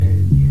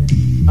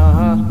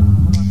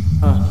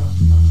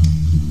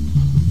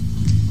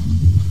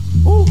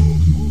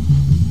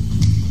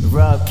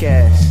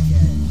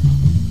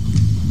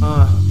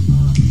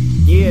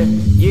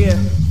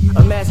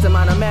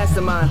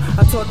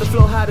the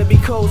flow how to be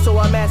cold, so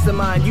I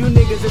mastermind. You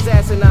niggas is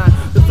asinine.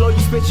 The flow you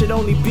spit should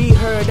only be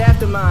heard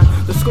after mine.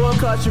 The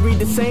scorecard should read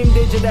the same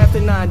digit after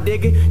 9.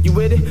 Dig it? You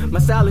with it? My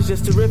style is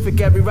just terrific.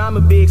 Every rhyme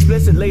will be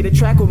explicit. Lay the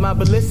track with my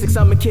ballistics,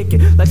 I'ma kick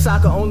it. Like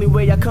soccer, only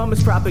way I come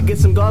is proper. Get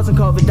some gauze and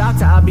call the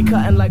doctor. I'll be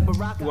cutting like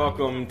Barack.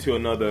 Welcome to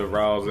another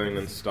rousing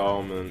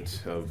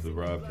installment of the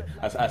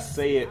Robcast. I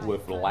say it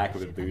with lack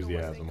of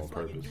enthusiasm on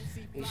purpose.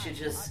 You should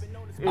just...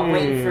 I'm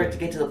waiting for it to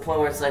get to the point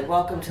where it's like,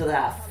 welcome to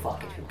that.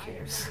 Fuck it, who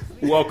cares?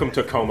 Welcome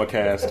to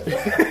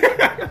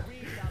ComaCast.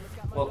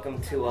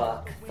 Welcome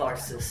to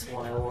Catharsis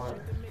 101.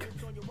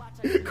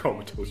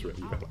 Comatose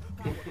Radio.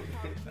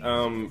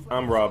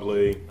 I'm Rob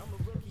Lee.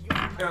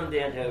 I'm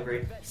Dan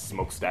Dobry.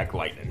 Smokestack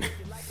Lightning.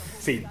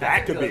 See,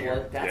 that could be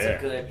good.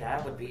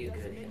 That would be a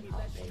good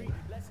hip-hop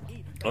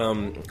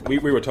name. We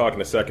were talking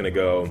a second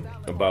ago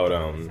about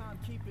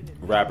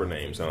rapper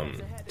names.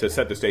 To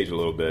set the stage a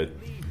little bit,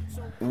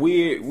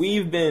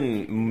 we've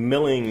been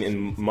milling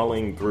and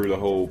mulling through the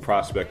whole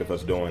prospect of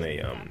us doing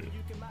a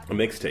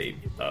mixtape.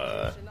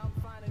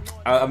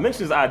 I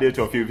mentioned this idea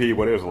to a few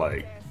people, and it was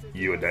like,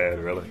 you and Dad,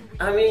 really?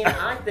 I mean,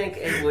 I think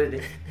it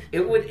would.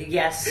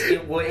 Yes,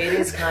 it would. It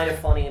is kind of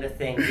funny to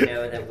think,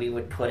 that we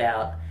would put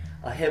out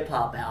a hip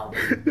hop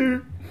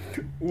album.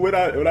 What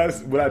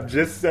I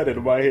just said it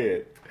in my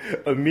head.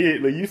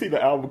 Immediately, you see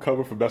the album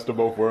cover for Best of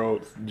Both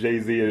Worlds,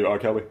 Jay-Z and R.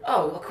 Kelly?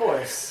 Oh, of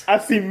course. I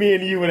see me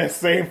and you in that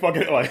same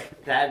fucking,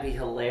 like... That'd be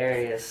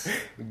hilarious.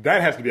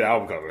 That has to be the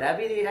album cover. That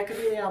could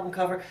be the album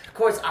cover. Of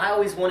course, I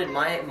always wanted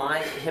my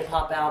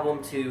hip-hop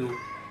album to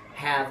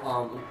have,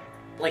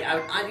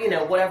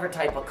 whatever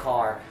type of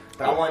car.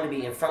 But I wanted to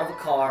be in front of a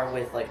car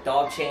with, like,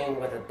 dog chain,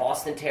 with a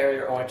Boston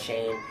Terrier on a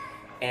chain,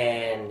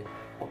 and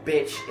a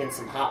bitch in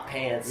some hot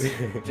pants,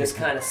 just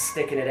kind of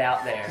sticking it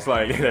out there. It's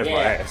like, that's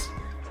my ass.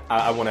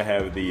 I want to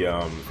have the,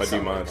 if I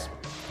do mine,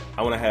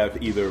 I want to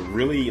have either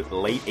really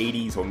late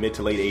 80s or mid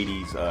to late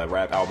 80s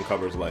rap album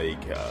covers,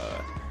 like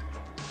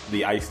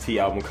the Ice-T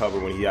album cover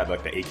when he had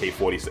like the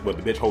AK-47,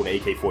 with the bitch holding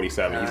the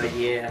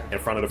AK-47 in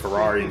front of the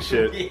Ferrari and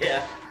shit.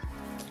 Yeah.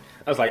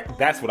 I was like,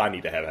 that's what I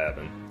need to have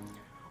happen.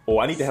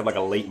 Or I need to have like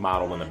a late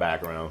model in the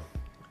background.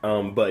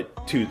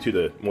 But to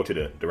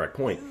the direct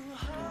point,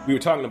 we were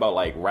talking about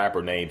like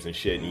rapper names and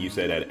shit, and you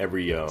said that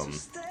every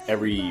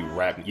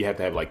rap you have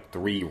to have like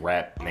 3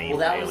 rap name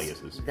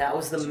aliases. That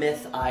was the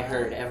myth I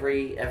heard.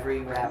 Every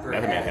rapper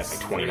has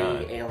like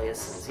 29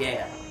 aliases.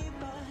 Yeah.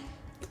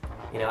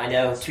 I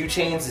know 2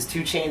 Chainz is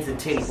 2 Chainz and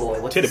Titty Boy.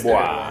 What's Titty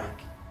Boy?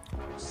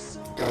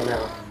 Don't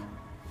know.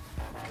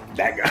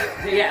 That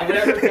guy. Yeah,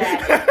 whatever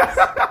that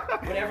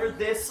is. Whatever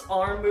this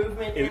arm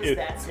movement is,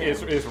 that's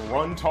him. It's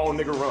run, tall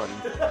nigga, run.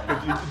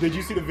 Did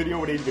you see the video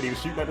where they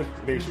was shooting at him?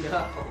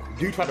 No.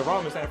 Dude tried to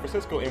rob him in San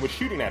Francisco and was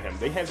shooting at him.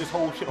 They had this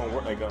whole shit on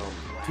like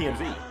TMZ.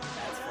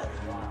 That's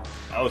fucking wild.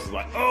 I was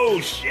like,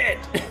 oh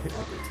shit. Fucking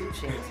 2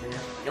 Chainz, man.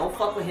 You don't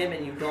fuck with him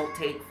and you don't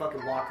take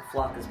fucking Waka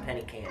Flocka's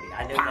penny candy.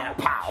 I know that.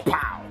 Pow,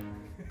 pow.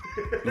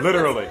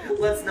 Literally.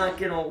 Let's not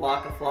get on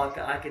Waka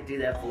Flocka. I could do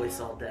that voice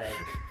all day.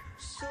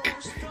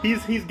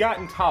 He's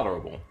gotten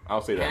tolerable.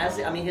 I'll say that.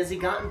 Has he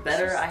gotten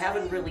better? I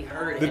haven't really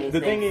heard anything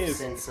the thing is,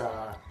 since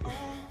God,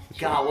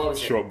 what was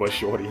it? Short Bus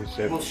Shorty and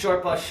shit. Well,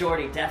 Short Bus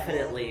Shorty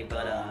definitely,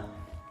 but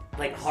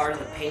like Heart of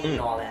the Pain and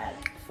all that.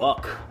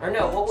 Fuck. Or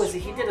no, what was it?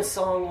 He did a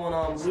song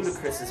on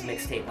Ludacris's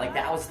mixtape. Like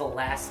that was the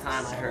last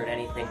time I heard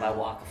anything by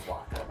Waka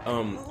Flocka.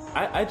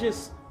 I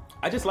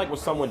just like when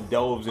someone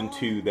delves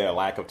into their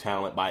lack of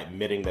talent by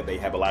admitting that they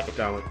have a lack of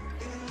talent.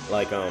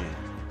 Like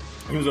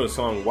he was on a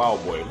song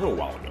Wild Boy a little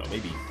while ago,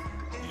 maybe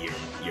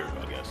a year ago,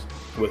 I guess,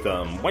 with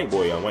white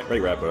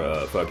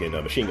rapper fucking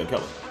Machine Gun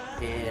Kelly.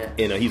 Yeah.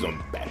 And he's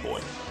on Bad Boy.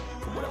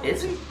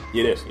 Is he?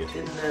 It is. Yes.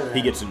 Didn't know that.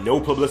 He gets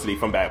no publicity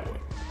from Bad Boy.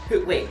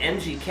 Wait,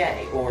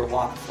 MGK or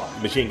Waka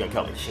Flocka? Machine Gun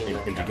Kelly.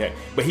 MGK.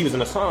 But he was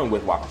in a song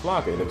with Waka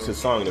Flocka, and it was his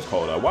song that's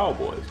called Wild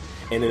Boys.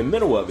 And in the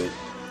middle of it,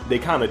 they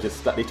kind of just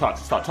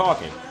start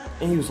talking,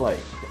 and he was like,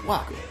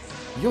 Waka,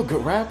 you're a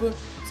good rapper?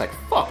 It's like,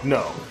 fuck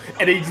no.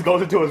 And he just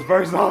goes into his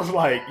verse, and I was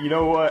like, you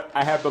know what?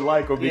 I have to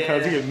like him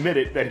because he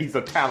admitted that he's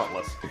a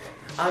talentless.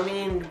 I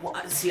mean,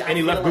 see, and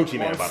he left Gucci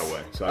Mane, by the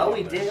way. So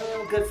he did?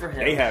 Oh, good for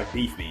him. They have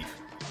beef.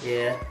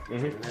 Yeah, I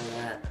didn't know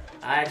that.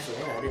 I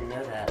didn't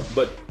know that.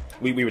 But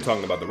we were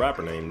talking about the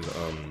rapper names.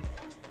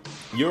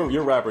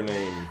 Your rapper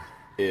name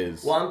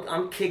is... Well,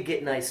 I'm Kid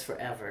Get Nice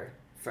forever.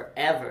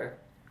 Forever.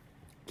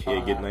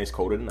 Kid Get Nice,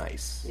 colder than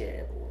ice.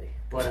 Yeah, boy.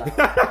 But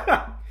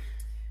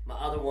my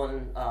other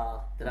one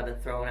that I've been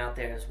throwing out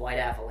there is White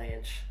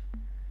Avalanche.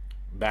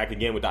 Back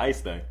again with the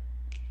ice thing.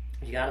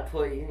 You gotta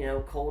put,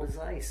 cold as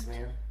ice,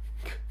 man.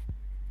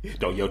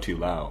 Don't yell too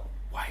loud.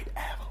 White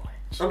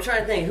Avalanche. I'm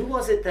trying to think. Who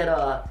was it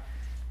that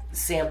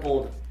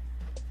sampled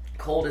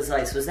Cold as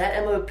Ice? Was that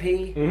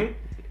M.O.P.? Mm-hmm.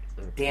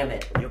 Damn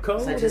it. You're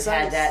cold I just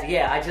had that.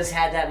 Yeah, I just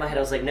had that in my head.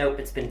 I was like, nope,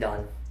 it's been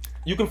done.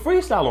 You can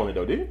freestyle on it,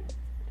 though, dude.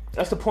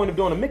 That's the point of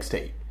doing a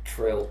mixtape.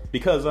 True.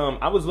 Because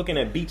I was looking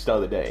at beats the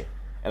other day,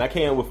 and I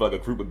came with like a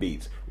group of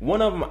beats.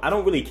 One of them, I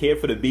don't really care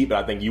for the beat,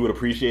 but I think you would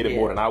appreciate it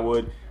more than I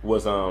would,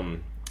 was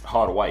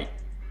Hard White.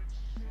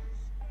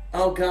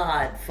 Oh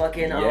God,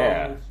 fucking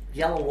Yeah.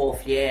 Yellow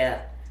Wolf.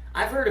 Yeah,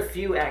 I've heard a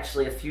few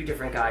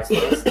different guys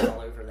posting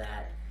all over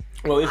that.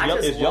 Well,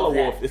 it's Yellow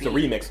Wolf. that It's a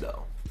beat. remix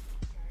though.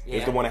 Yeah.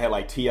 It's the one that had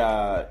like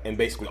T.I. and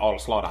basically all the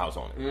Slaughterhouse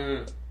on it. Mm.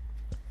 And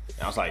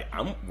I was like,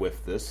 I'm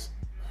with this.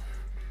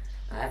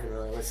 I haven't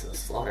really listened to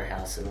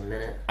Slaughterhouse in a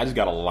minute. I just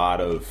got a lot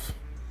of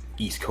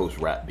East Coast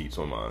rap beats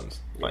on mine.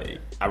 Like,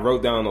 I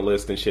wrote down the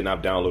list and shit, and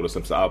I've downloaded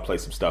some, so I'll play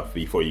some stuff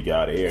before you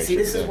got here. See,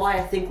 this is why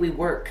I think we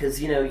work, because,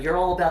 you know, you're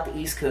all about the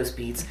East Coast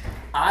beats.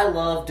 I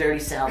love Dirty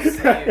South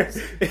snares.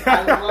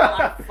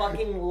 I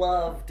fucking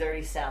love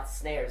Dirty South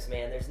snares,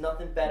 man. There's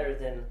nothing better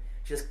than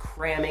just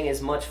cramming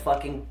as much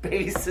fucking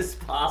bass as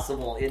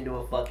possible into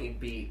a fucking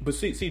beat. But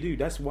see, dude,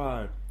 that's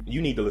why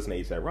you need to listen to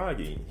A$AP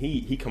Rocky.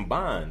 He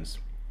combines,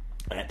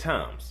 at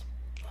times,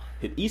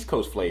 his East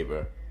Coast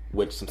flavor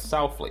with some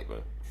South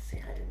flavor. See,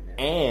 I didn't know.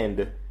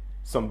 And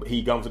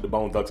he comes with the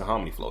Bone Thugs and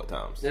Harmony flow at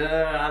times.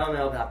 I don't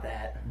know about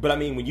that. But I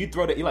mean, when you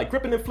throw that, you're like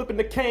gripping and flipping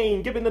the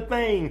cane, giving the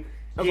thing.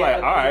 I was Yeah,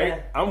 like, all right,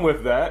 yeah. I'm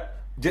with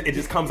that. It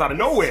just comes out of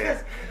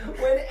nowhere.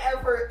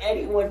 Whenever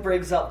anyone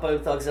brings up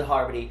Bone Thugs and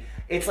Harmony,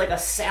 it's like a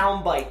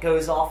soundbite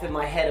goes off in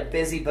my head, a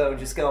Busy Bone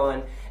just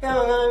going,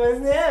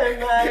 and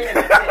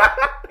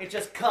it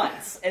just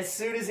cuts as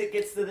soon as it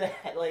gets to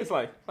that. Like, It's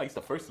like it's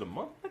the first of the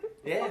month.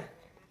 yeah.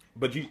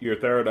 But your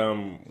third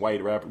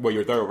white rapper, well,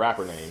 your third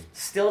rapper name.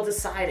 Still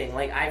deciding.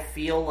 Like, I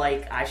feel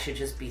like I should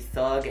just be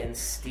Thug and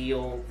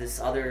steal this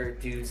other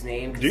dude's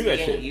name Do because that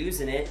he ain't shit.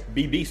 using it.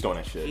 Be beast on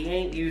that shit. He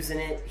ain't using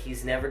it.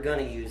 He's never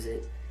gonna use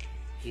it.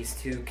 He's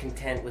too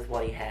content with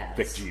what he has.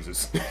 Pick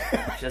Jesus.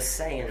 Just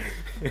saying.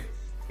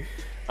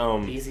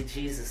 Easy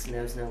Jesus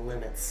knows no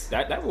limits.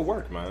 That would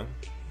work, man.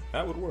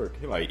 That would work.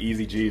 Like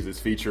Easy Jesus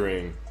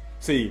featuring.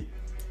 See,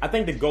 I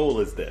think the goal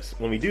is this: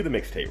 when we do the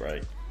mixtape,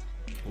 right?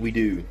 We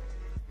do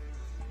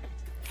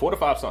 4 to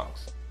 5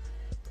 songs,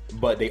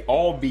 but they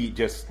all be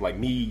just like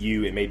me,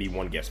 you, and maybe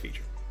one guest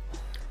feature.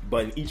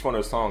 But in each one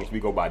of the songs,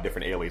 we go by a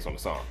different alias on the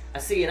song. I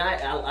see, and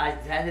I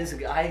that is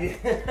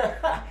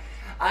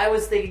I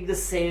was thinking the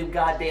same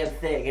goddamn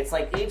thing. It's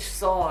like each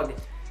song,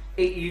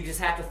 you just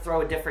have to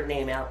throw a different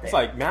name out there. It's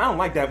like, man, I don't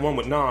like that one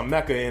with Nam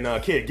Mecca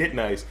and Kid Get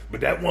Nice,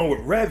 but that one with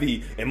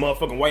Revy and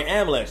motherfucking White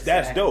Ambulance,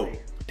 that's dope.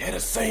 They're the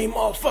same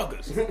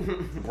motherfuckers.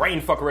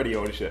 Brainfuck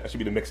Radio and shit. That should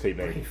be the mixtape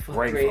name.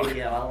 Brainfuck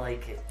Radio, I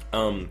like it.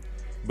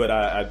 But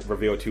I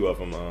revealed 2 of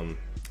them.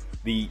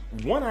 The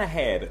one I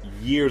had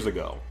years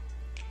ago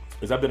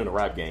is I've been in a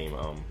rap game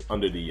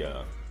under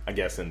the, I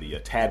guess, in the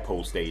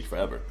tadpole stage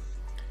forever.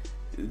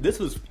 This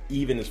was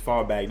even as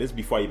far back, this is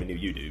before I even knew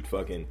you, dude.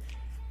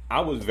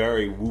 I was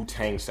very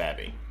Wu-Tang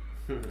savvy.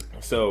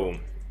 So,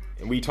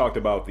 and we talked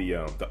about the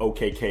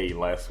OKK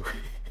last week.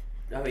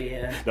 Oh,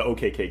 yeah. The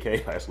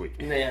OKKK last week.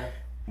 Yeah.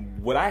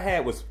 What I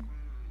had was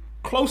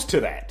close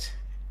to that.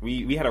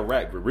 We had a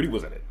rap group. Rudy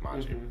was in it,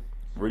 mind you.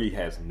 Rudy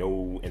has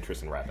no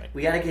interest in rapping.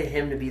 We gotta get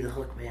him to be the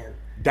hook man.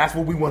 That's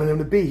what we wanted him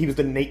to be. He was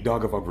the Nate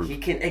Dogg of our group. He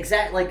can,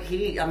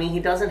 he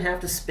doesn't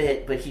have to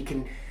spit, but he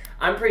can,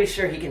 I'm pretty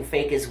sure he can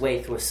fake his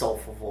way through a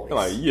soulful voice.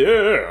 Like,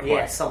 yeah. Yeah,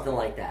 Like, something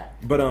like that.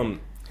 but,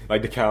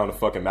 like the cow on the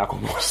fucking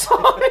Macklemore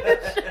song.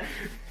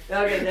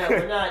 Okay, no,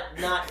 we're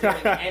not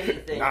doing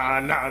anything.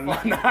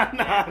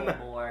 Nah.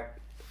 More.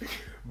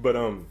 But,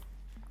 And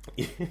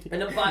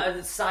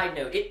a side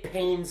note, it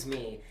pains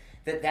me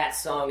that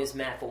song is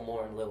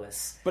Macklemore and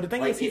Lewis. but the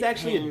thing Like, is, he's it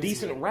actually a pains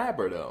decent me.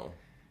 rapper, though.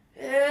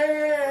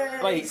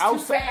 Like, he's too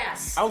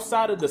fast.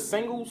 Outside of the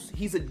singles,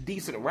 he's a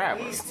decent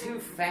rapper. He's too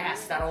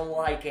fast. I don't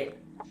like it.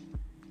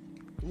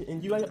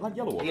 And you like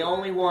Yellow Wolf. The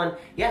only one,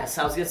 yes,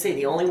 I was gonna say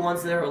the only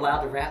ones that are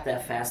allowed to rap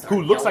that fast are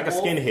Who looks Yellow like a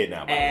Wolf skinhead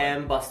now, by the way.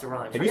 and Busta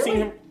Rhymes. Have you seen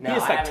him? No, he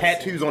has I like haven't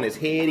tattoos seen on his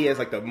head. He has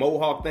like the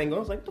mohawk thing. I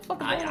was like, what the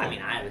fuck is going on? I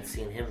mean, I haven't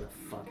seen him in a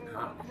fucking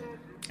hot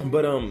minute.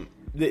 But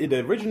the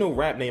original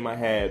rap name I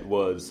had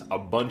was a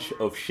bunch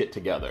of shit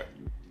together.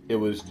 It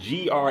was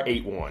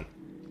GR-81.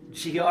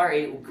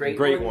 GR-81,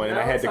 Great one. And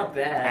No, I had that's not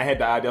bad. I had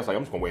the idea. I was like,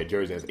 I'm just gonna wear a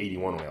jersey that's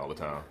 81 on it all the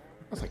time.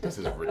 I was like, this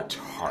is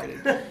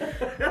retarded.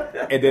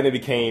 And then it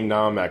became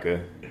Nam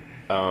Mecca.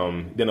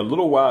 Then a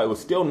little while it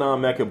was still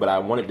Nam Mecca, but I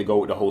wanted to go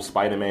with the whole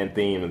Spider-Man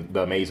theme,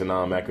 the Amazing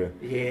Nam Mecca.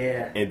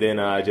 Yeah. And then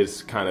I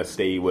just kind of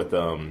stayed with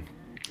the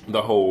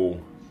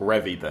whole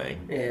Revy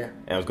thing. Yeah.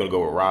 And I was gonna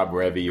go with Rob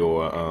Revy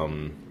or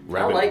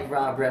I like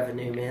Rob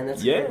Revenue, man.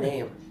 That's a good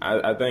name.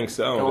 I think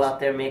so. Go out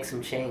there and make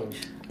some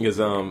change. Because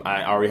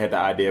I already had the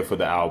idea for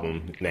the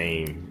album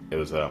name. It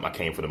was I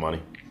Came for the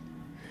Money.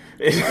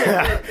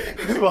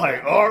 It's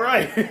like, all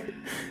right,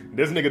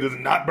 this nigga does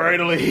not bury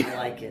the lead. I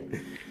like it.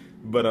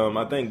 But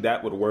I think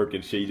that would work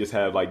and shit. You just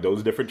have like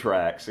those different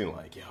tracks and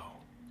like, yo,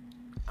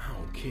 I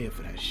don't care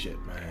for that shit,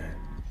 man.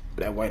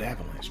 That White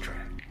Avalanche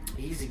track.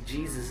 Easy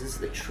Jesus is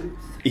the truth.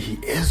 He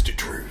is the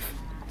truth.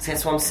 See,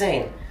 that's what I'm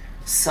saying.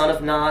 Son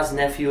of Nas,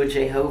 nephew of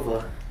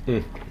Jehovah.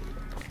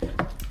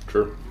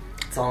 True.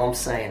 That's all I'm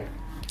saying.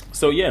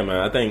 So yeah, man,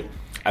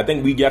 I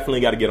think we definitely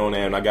got to get on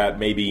there, and I got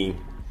maybe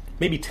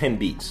 10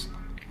 beats.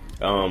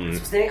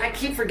 I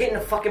keep forgetting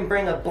to fucking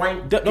bring a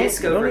blank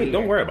disc over here.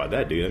 Don't worry about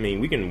that, dude. I mean,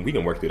 we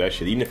can work through that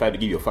shit. Even if I had to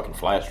give you a fucking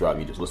flash drive,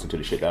 you just listen to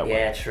the shit that way.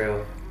 Yeah,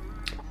 true.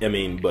 I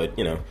mean, but,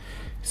 you know,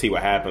 see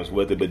what happens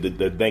with it. But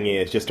the thing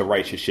is, just to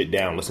write your shit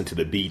down, listen to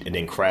the beat, and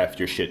then craft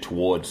your shit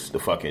towards the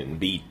fucking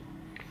beat.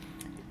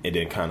 And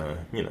then kind of,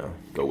 you know,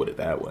 go with it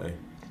that way.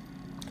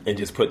 And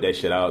just put that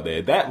shit out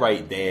there. That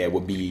right there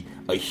would be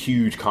a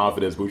huge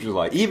confidence boost. Just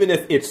like, even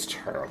if it's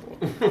terrible.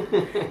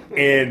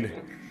 And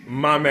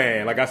my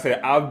man, like I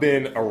said, I've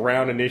been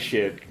around in this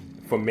shit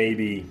for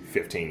maybe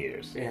 15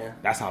 years. Yeah.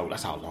 That's how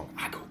long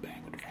I go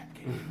back with the rap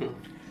game.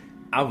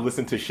 I've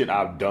listened to shit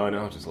I've done, and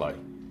I was just like,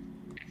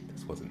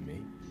 this wasn't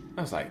me.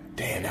 I was like,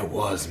 damn, that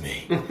was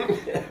me.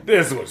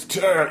 This was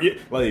terrible.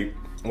 Like,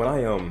 when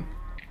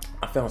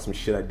I found some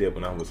shit I did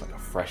when I was like a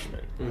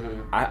freshman.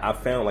 Mm-hmm. I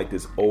found like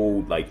this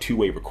old like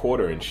 2-way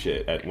recorder and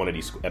shit at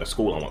at a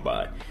school I went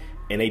by,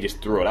 and they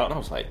just threw it out, and I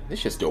was like, this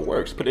shit still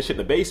works. Put this shit in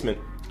the basement.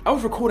 I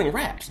was recording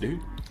raps, dude.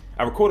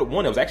 I recorded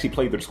one that was actually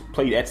played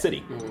at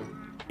City,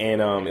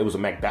 and it was a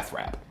Macbeth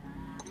rap,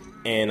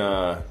 and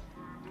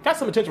got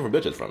some attention from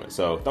bitches from it.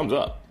 So thumbs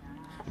up.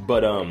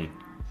 But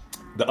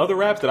the other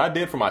raps that I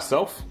did for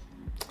myself,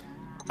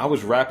 I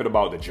was rapping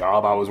about the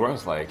job I was working. I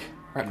was like,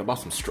 rapping about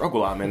some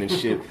struggle I'm in and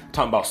shit.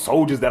 Talking about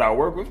soldiers that I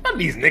work with. None of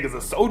these niggas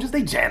are soldiers,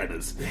 they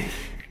janitors.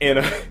 And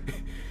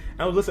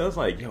I was listening, I was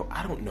like, yo,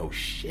 I don't know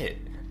shit.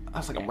 I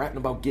was like, I'm rapping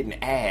about getting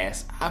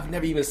ass. I've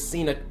never even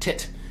seen a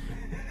tit.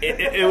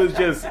 It was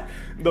just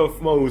the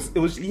most, it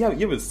was, you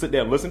ever sit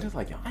there and listen to it? It's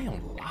like, yo, I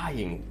am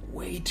lying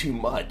way too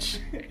much.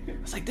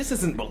 It's like, this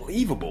isn't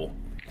believable.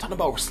 I'm talking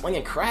about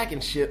slinging crack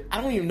and shit. I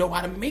don't even know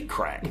how to make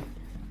crack.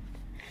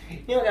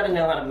 You don't gotta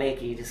know how to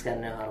make it, you just gotta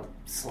know how to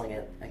sling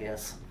it, I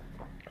guess.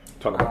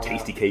 Talking about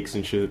tasty cakes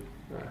and shit.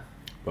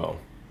 Well,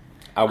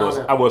 I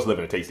was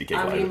living a tasty cake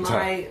life at the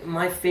time.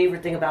 My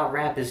favorite thing about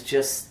rap is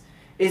just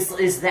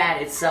is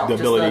that itself. The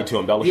ability to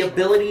embellish. The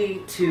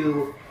ability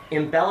to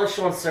embellish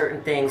on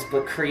certain things,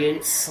 but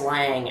create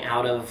slang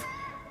out of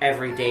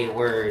everyday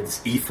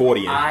words.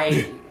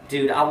 E40.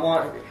 Dude,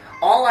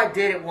 all I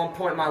did at one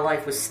point in my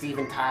life was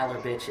Steven Tyler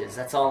bitches.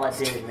 That's all I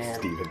did, man.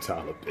 Steven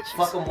Tyler bitches.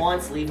 Fuck them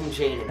once, leave them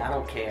jaded. I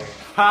don't care.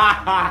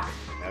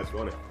 That's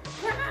funny.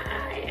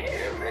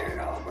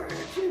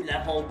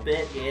 That whole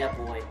bit, yeah,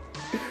 boy.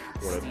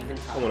 Steven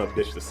Tyler. I want to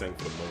bitch to sing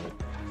for the moment.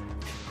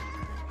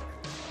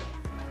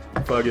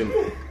 Fucking,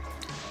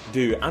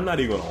 dude, I'm not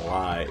even gonna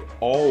lie.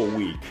 All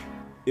week,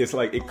 it's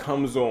like it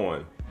comes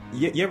on.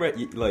 You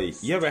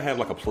ever have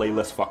like a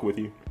playlist fuck with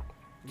you?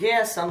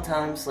 Yeah,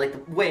 sometimes. Like,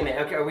 wait a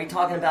minute. Okay, are we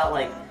talking about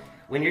like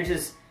when you're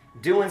just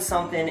doing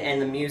something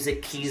and the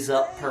music keys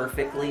up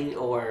perfectly,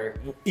 or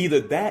either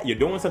that you're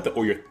doing something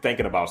or you're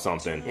thinking about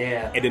something,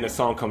 yeah, and then the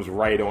song comes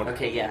right on.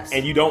 Okay, yes,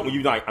 and you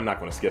like, I'm not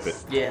going to skip it.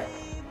 Yeah,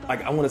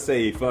 like I want to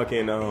say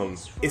fucking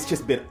it's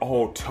just been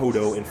all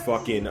Toto and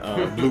fucking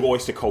Blue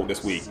Oyster Cult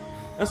this week.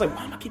 I was like,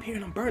 Mom, I keep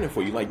hearing I'm burning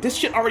for you. Like, this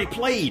shit already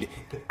played.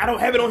 I don't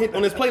have it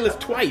on this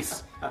playlist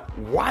twice.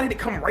 Why did it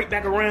come right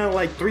back around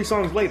like 3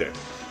 songs later?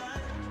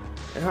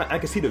 And I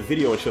can see the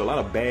video and shit. A lot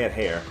of bad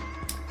hair.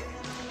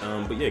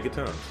 But yeah, good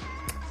times.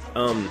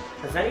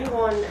 Has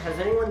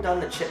anyone done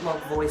the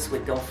Chipmunk voice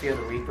with "Don't Fear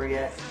the Reaper"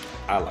 yet?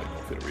 I like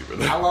 "Don't Fear the Reaper"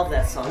 though. I love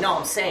that song. No,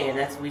 I'm saying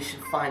we should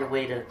find a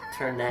way to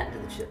turn that into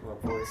the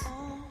Chipmunk voice.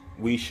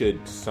 We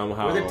should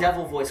somehow. Or the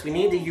Devil voice. We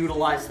need to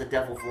utilize the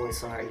Devil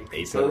voice on our both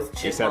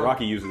Chipmunk. A$AP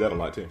Rocky uses that a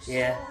lot too.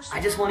 Yeah,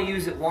 I just want to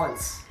use it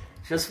once.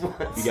 Just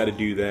once. You got to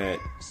do that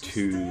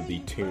to the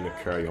tune of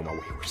 "Carry On My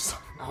Wayward Son."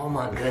 Oh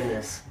my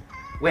goodness.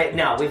 Wait,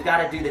 no, we've got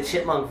to do the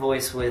Chipmunk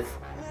voice with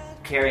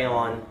 "Carry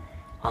On."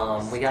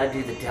 We gotta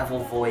do the Devil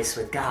voice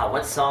with, God,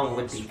 what song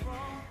would be...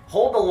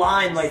 Hold the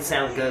Line might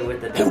sound good with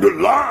the Devil. Hold the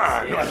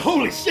Line! Yeah. Like,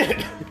 holy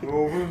shit!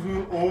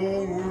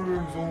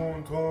 Always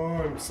on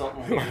time.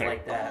 Something weird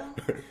like that.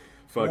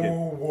 Fucking...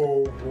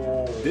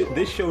 Whoa.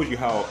 This shows you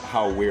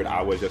how weird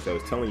I was. I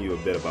was telling you a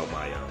bit about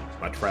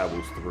my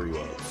travels through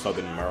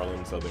southern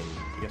Maryland, I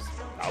guess,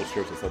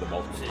 outskirts of southern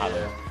Baltimore.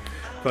 Yeah.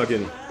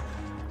 Fucking...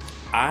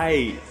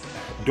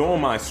 During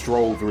my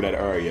stroll through that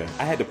area,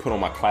 I had to put on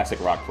my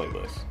classic rock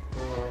playlist.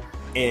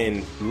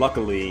 And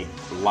luckily,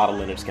 a lot of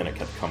Leonard Skinner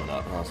kept coming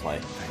up, and I was like,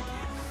 thank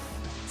you.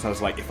 So I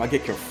was like, if I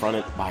get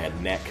confronted by a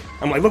neck,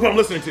 I'm like, look what I'm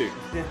listening to.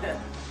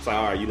 It's like,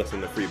 all right, you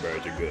listen to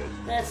Freebird, you're good.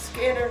 That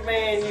Skinner,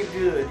 man, you're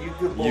good. You're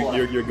good boy.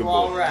 You're good boy.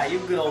 All right,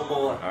 you're a good old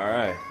boy. All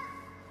right.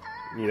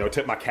 You know,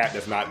 tip my cat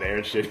that's not there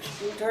and shit.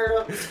 You turn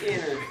up the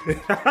Skinner.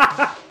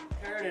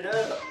 Turn it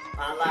up.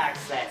 I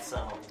like that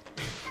song.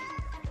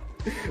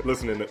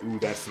 Listening to Ooh,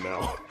 That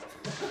Smell.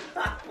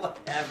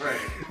 Whatever.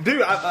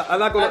 Dude, I'm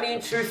not gonna... I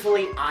mean,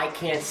 truthfully, I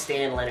can't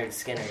stand Leonard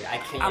Skinner. I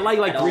can't. I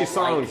like 3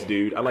 songs,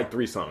 dude. I like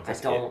 3 songs.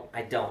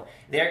 I don't.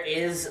 There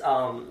is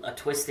a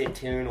Twisted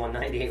tune on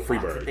 98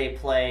 Rock that they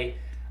play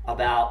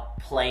about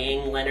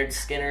playing Leonard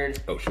Skinner.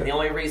 Oh, shit. The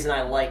only reason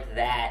I like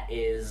that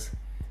is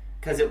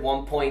because at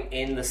one point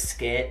in the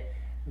skit,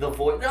 the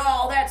voice,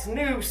 no, that's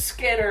new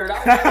Skinner.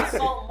 I want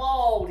something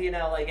old. You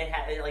know, like it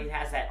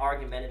has that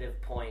argumentative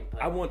point.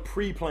 But I want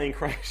pre-playing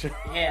Crash.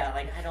 Yeah,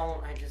 like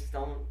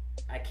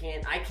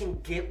I can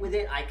get with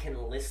it. I can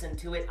listen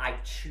to it. I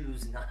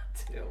choose not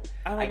to.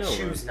 I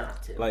choose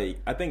not to. Like,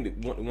 I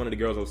think that one of the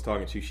girls I was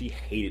talking to, she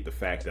hated the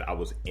fact that I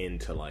was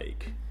into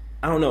like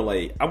I don't know,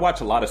 like, I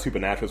watch a lot of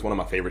Supernatural. It's one of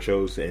my favorite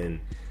shows, and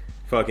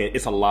fucking,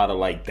 it's a lot of,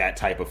 like, that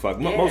type of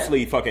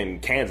mostly fucking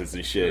Kansas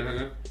and shit.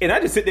 Mm-hmm. And I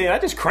just sit there and I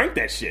just crank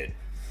that shit.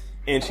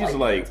 And she's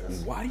like,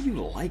 why do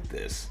you like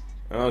this?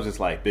 And I was just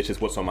like, bitch,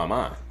 it's what's on my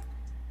mind.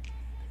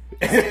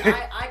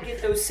 I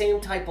get those same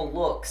type of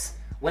looks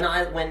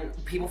when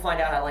people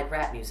find out I like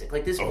rap music.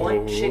 Like, this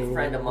one chick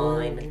friend of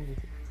mine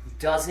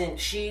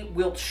she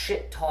will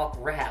shit talk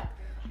rap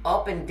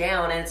up and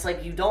down, and it's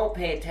like, you don't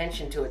pay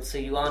attention to it, so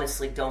you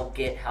honestly don't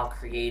get how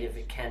creative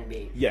it can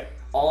be. Yeah.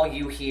 All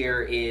you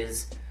hear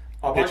is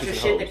a bunch of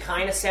shit that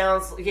kind of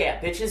sounds,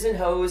 bitches and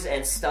hoes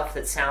and stuff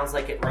that sounds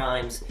like it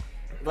rhymes.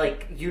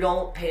 Like, you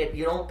don't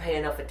pay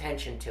enough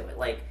attention to it.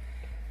 Like,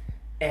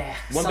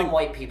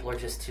 white people are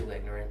just too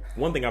ignorant.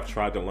 One thing I've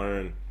tried to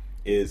learn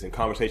is in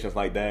conversations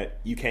like that,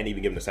 you can't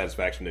even give them the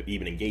satisfaction of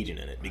even engaging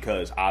in it,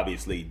 because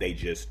obviously they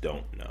just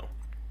don't know.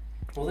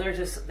 Well, they're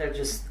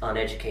just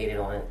uneducated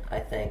on it, I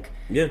think.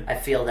 Yeah. I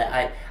feel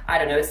that. I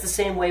don't know. It's the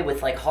same way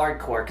with, like,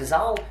 hardcore, because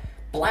I'll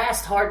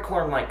blast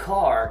hardcore in my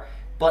car,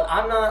 but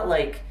I'm not,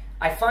 like,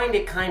 I find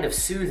it kind of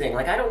soothing.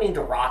 Like, I don't need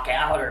to rock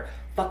out or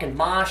fucking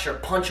mosh or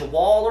punch a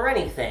wall or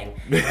anything.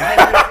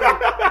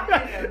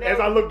 As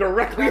I look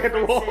directly at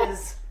the wall.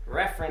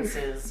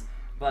 References.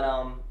 But,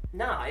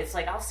 it's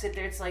like, I'll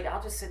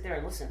just sit there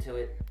and listen to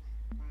it.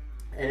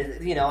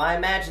 And, I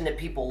imagine that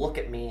people look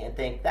at me and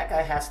think, that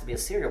guy has to be a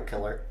serial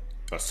killer.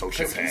 A sociopath.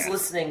 Because he's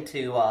listening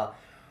to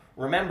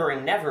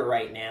Remembering Never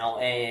right now,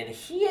 and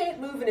he ain't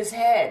moving his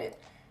head.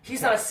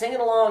 He's not singing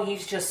along,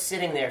 he's just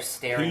sitting there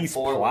staring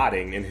forward. He's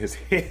plotting in his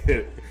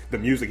head the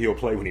music he'll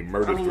play when he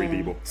murders 3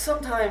 people.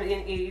 Sometimes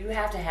you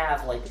have to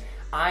have, like,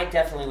 I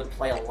definitely would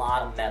play a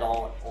lot of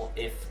metal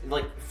if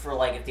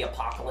the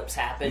apocalypse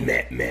happened.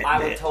 I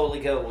would totally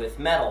go with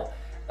metal.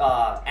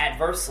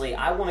 Adversely,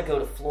 I want to go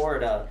to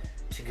Florida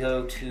to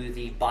go to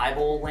the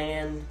Bible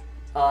Land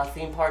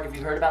theme park. Have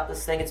you heard about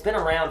this thing? It's been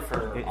around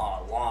for a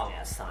long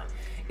ass time.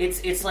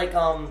 It's like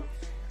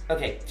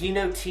okay, do you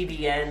know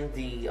TBN,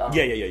 the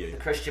the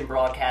Christian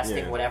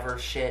broadcasting whatever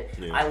shit?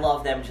 Yeah. I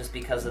love them just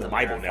because of the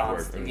Bible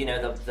marathons,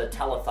 network, the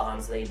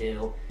telethons they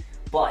do.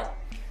 But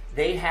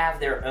they have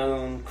their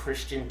own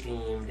Christian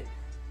themed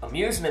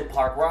amusement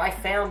park where I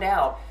found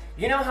out,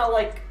 you know how,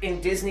 like, in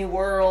Disney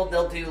World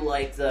they'll do,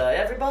 like, the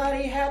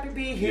everybody happy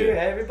be here,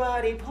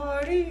 everybody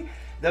party,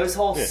 those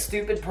whole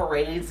stupid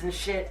parades and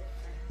shit.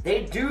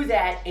 They do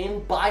that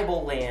in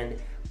Bible Land,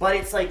 but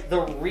it's like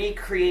the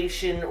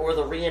recreation or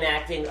the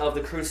reenacting of the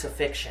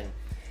crucifixion.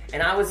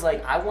 And I was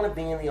like, I want to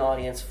be in the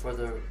audience for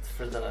the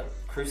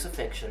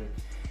crucifixion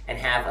and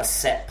have a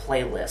set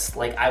playlist.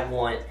 Like, I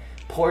want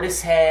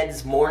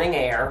Portishead's Morning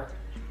Air.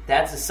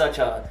 That's such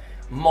a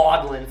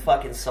maudlin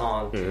fucking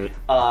song.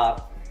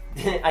 Mm-hmm.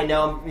 I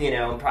know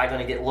I'm probably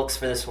going to get looks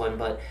for this one,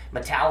 but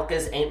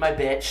Metallica's Ain't My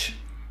Bitch.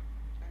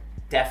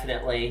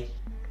 Definitely.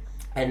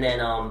 And then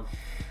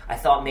I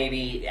thought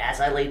maybe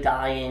As I Lay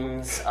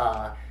Dying's,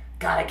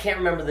 God, I can't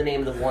remember the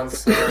name of the one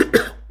song.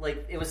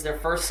 Like, it was their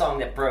first song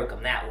that broke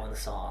them, that one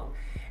song.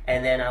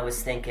 And then I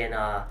was thinking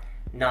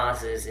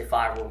Nas's If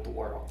I Ruled the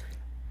World.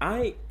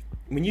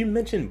 When you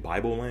mentioned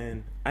Bible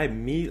Land, I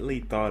immediately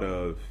thought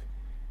of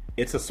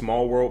It's a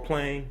Small World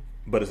playing,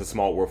 but it's a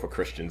small world for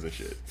Christians and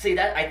shit. See,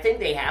 I think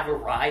they have a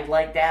ride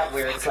like that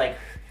where it's like,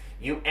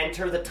 you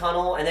enter the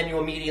tunnel and then you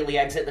immediately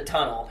exit the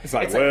tunnel. It's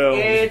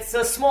it's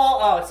a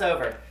small, it's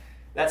over.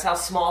 That's how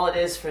small it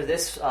is for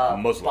this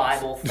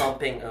Bible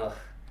thumping.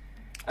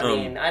 I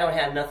mean, I don't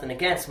have nothing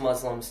against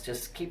Muslims.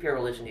 Just keep your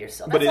religion to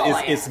yourself.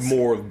 That's it's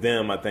more of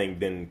them, I think,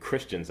 than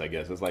Christians. I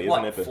guess it's like,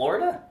 isn't it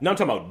Florida? No, I'm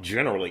talking about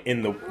generally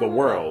in the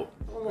world.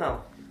 I don't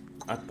know.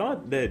 I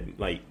thought that,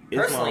 like,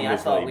 personally, Islam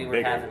was, I thought like, we were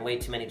bigger. having way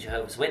too many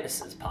Jehovah's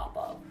Witnesses pop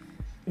up.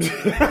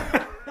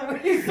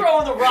 You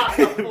throwing the rock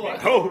up for?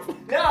 Hope.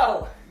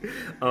 No.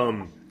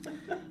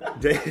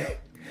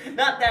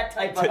 Not that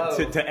type of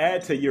hope. To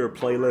add to your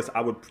playlist, I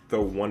would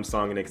throw one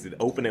song next to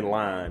the opening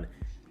line.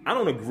 I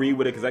don't agree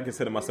with it because I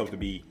consider myself to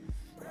be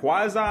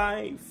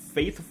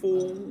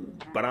quasi-faithful,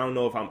 but I don't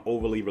know if I'm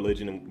overly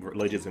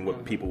religious in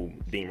what people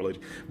deem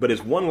religious. But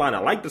it's one line. I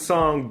like the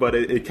song, but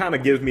it kind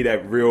of gives me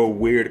that real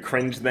weird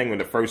cringe thing when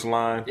the first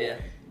line. Yeah.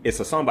 It's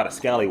a song by the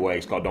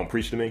Scallywags called Don't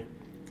Preach to Me.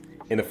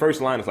 And the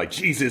first line is like,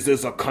 Jesus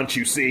is a cunt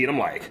you see. And I'm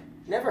like...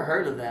 Never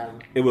heard of them.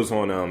 It was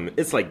on,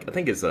 it's like, I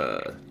think it's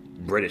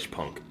British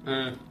punk.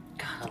 God,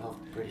 I love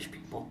British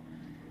people.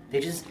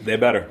 They're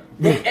better.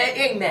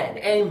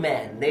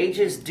 Amen. They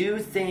just do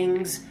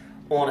things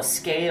on a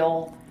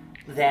scale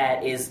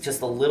that is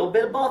just a little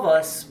bit above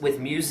us with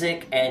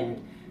music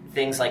and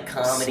things like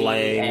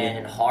comedy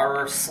and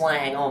horror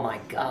slang. Oh my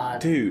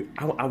God. Dude,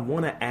 I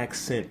want to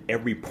accent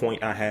every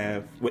point I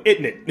have with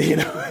isn't it? You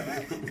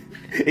know?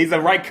 He's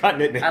a right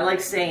cutting it. I like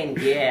saying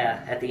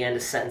yeah at the end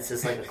of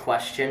sentences like a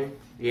question.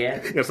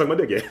 Yeah. Yeah, suck my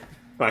dick, yeah.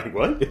 Like,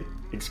 what?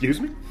 Excuse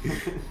me?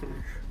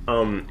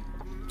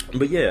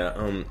 But yeah,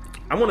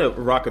 I want to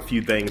rock a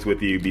few things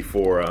with you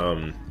before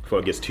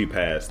it gets too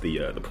past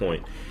the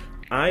point.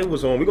 We're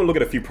going to look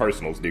at a few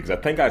personals, dude, because I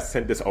think I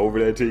sent this over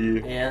there to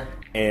you. Yeah.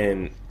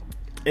 And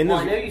Well,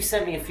 I know you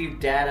sent me a few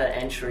data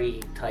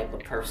entry type of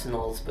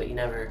personals, but you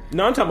never...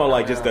 No, I'm talking about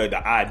like just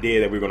the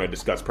idea that we're going to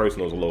discuss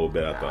personals a little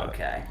bit, I thought.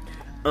 Okay.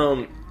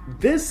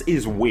 This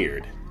is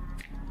weird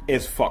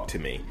as fuck to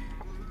me.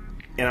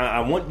 And I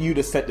want you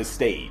to set the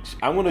stage.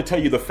 I want to tell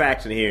you the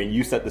facts in here, and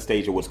you set the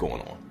stage of what's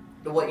going on.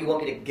 What, you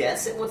want me to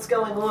guess at what's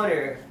going on,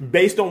 or...?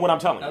 Based on what I'm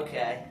telling you.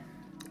 Okay.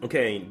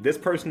 Okay, this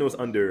person was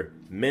under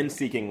men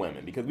seeking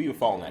women, because we would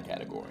fall in that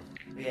category.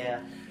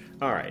 Yeah.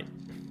 All right.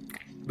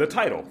 The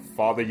title,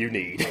 Father You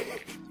Need.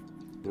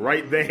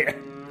 Right there.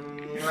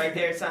 Right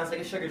there, it sounds like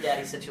a sugar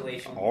daddy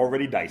situation.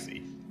 Already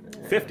dicey.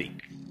 50.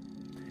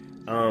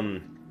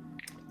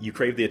 You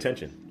crave the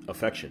attention,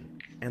 affection,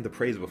 and the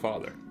praise of a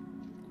father.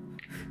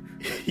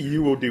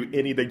 You will do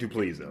anything to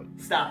please him.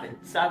 Stop it.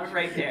 Stop it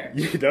right there.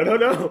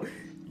 No.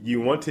 You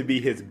want to be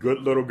his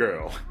good little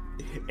girl.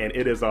 And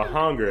it is a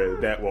hunger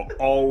that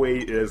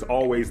is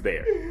always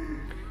there.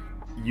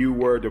 You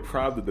were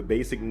deprived of the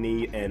basic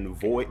need, and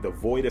the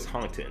void is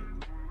haunting.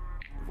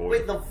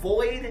 Wait, the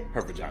void?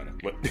 Her vagina.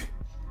 What?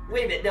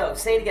 Wait a minute, no,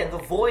 say it again. The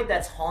void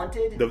that's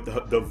haunted?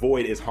 The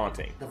void is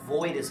haunting. The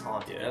void is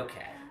haunted, yeah.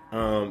 Okay.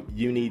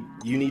 You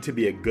need to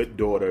be a good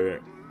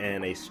daughter,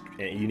 and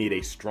you need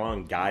a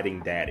strong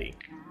guiding daddy.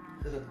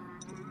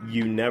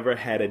 You never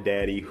had a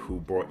daddy who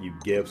brought you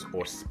gifts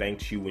or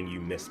spanked you when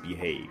you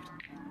misbehaved.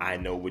 I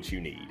know what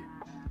you need.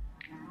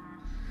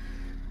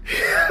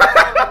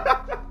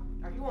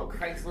 Are you on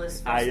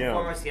Craigslist? I am.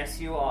 Foremost? Yes,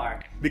 you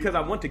are. Because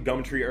I went to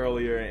Gumtree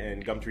earlier,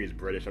 and Gumtree is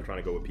British. I'm trying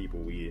to go with people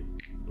we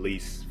at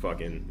least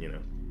fucking,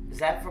 Is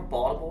that for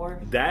Baltimore?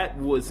 That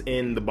was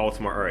in the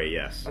Baltimore area,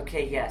 yes.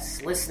 Okay,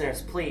 yes.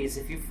 Listeners, please,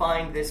 if you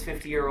find this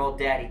 50-year-old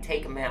daddy,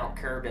 take him out,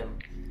 curb him.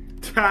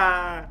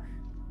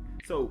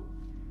 So,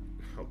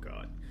 oh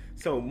God.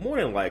 So, more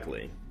than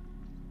likely,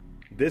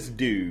 this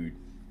dude,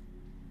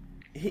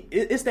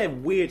 it's that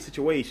weird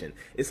situation.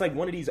 It's like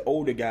one of these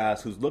older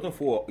guys who's looking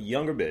for a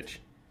younger bitch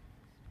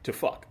to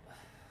fuck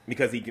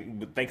because he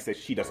thinks that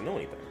she doesn't know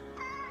anything.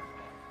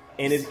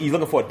 And he's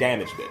looking for a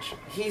damaged bitch.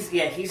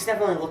 He's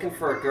definitely looking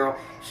for a girl.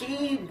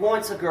 He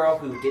wants a girl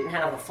who didn't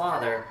have a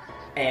father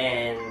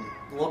and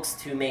looks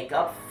to make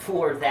up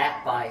for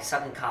that by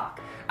sucking cock.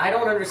 I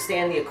don't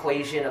understand the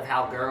equation of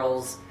how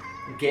girls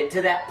get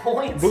to that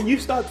point. But you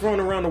start throwing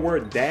around the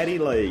word daddy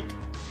like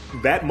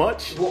that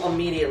much? Well,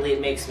 immediately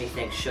it makes me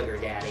think sugar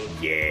daddy.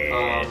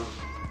 Yeah.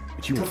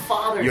 But to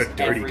fathers you're a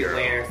dirty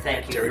everywhere, girl.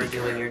 thank you for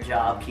doing your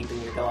job,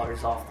 keeping your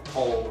daughters off the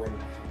pole and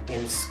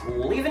in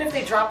school. Even if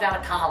they dropped out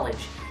of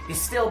college, you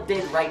still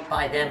did right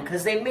by them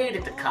because they made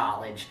it to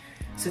college.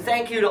 So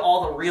thank you to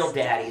all the real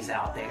daddies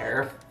out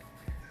there.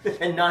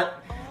 And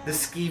not the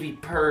skeevy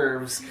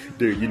pervs.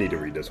 Dude, you need to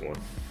read this one.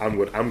 I'm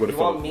going to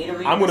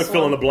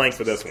fill in the blanks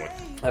for this one.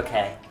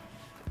 Okay.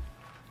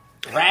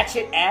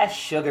 Ratchet ass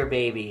sugar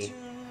baby.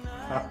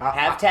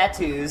 Have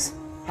tattoos.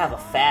 Have a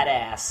fat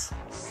ass.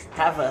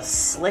 Have a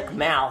slick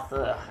mouth.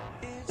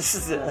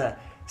 Snapbacks,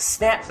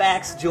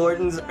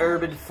 Jordans,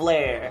 urban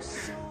flair.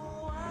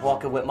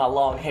 Walking with my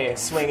long hair,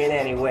 swinging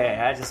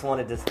anywhere. I just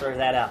wanted to throw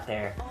that out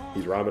there.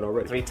 He's rhyming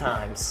already. 3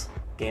 times.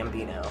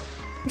 Gambino.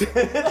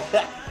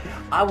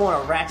 I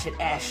want a ratchet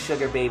ass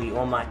sugar baby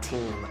on my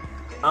team.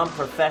 I'm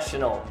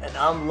professional, and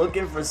I'm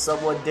looking for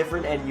someone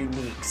different and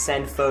unique.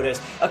 Send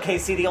photos. Okay,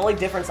 see, the only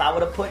difference I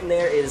would have put in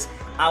there is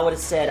I would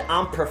have said,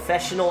 I'm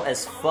professional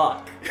as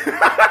fuck.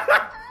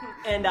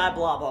 And I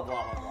blah, blah,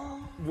 blah, blah,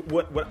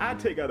 blah. What I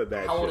take out of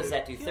that How old shit, is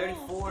that dude?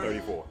 34?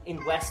 34.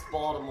 In West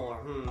Baltimore.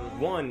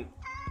 One,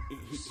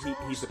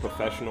 he's a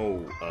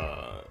professional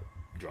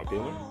drug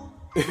dealer.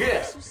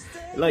 Yes.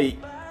 Like,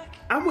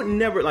 I would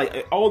never,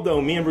 like, although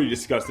me and Rudy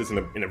discussed this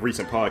in a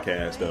recent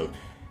podcast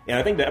and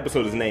I think the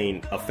episode is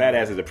named "A Fat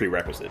Ass is a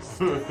Prerequisite."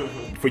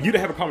 For you to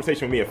have a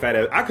conversation with me, a fat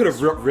ass, I could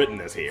have written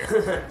this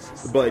here.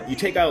 But you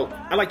take out,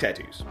 I like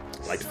tattoos.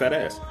 I like the fat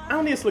ass. I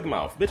don't need a slick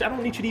mouth. Bitch, I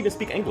don't need you to even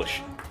speak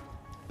English.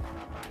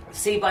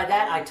 See, by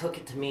that, I took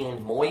it to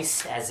mean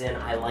moist, as in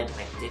I like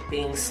my dick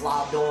being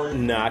slobbed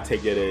on. Nah, I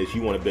take that as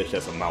you want a bitch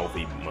that's a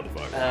mouthy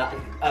motherfucker.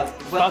 Well,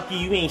 fuck you,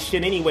 you ain't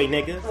shit anyway,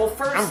 nigga. Well,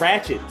 first, I'm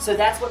ratchet. So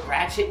that's what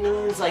ratchet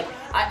means? Like,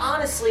 I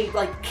honestly,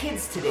 like,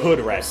 kids today. Hood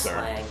rat, sir.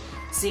 Slang.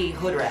 See,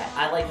 hood rat.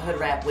 I like hood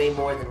rat way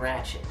more than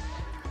ratchet.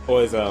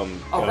 Or as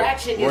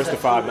ratchet Royce is the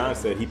 5'9"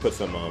 said, he put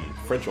some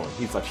French on.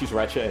 He's like, she's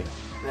ratchet.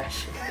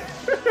 Ratchet.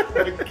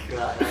 Oh,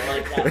 God, I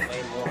like that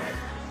way more.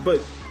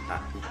 But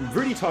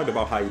Rudy talked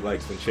about how he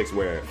likes when chicks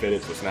wear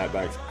fitteds or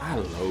snapbacks. I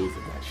loathe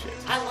that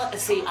shit.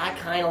 See, I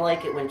kind of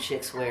like it when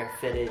chicks wear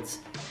fitteds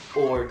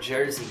or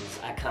jerseys.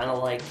 I kind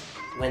of like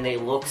when they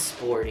look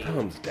sporty.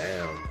 Thumbs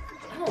down.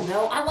 I don't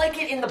know. I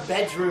like it in the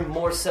bedroom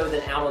more so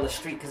than out on the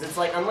street because it's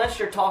like, unless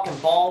you're talking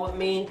ball with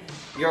me,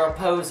 you're a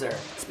poser.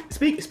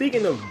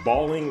 Speaking of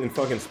balling and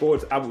fucking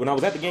sports, when I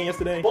was at the game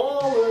yesterday,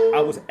 balling.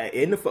 I was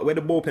in where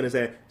the bullpen is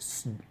at.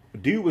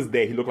 Dude was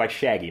there. He looked like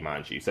Shaggy,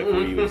 mind you, except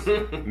for he was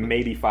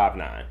maybe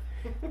 5'9".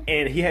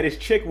 And he had his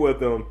chick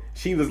with him.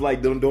 She was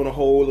like doing a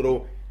whole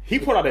little. He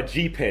put out a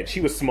G-pen.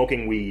 She was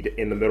smoking weed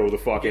in the middle of the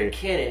fucking. You're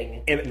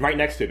kidding. And right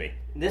next to me.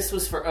 This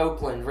was for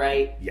Oakland,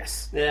 right?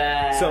 Yes.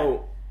 Yeah.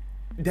 So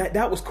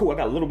that was cool. I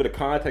got a little bit of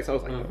context. I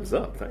was like, what's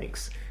up?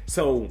 Thanks.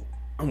 So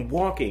I'm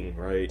walking,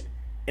 right?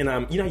 And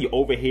you know how you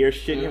overhear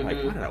shit? And you're like,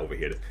 why did I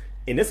overhear this?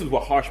 And this is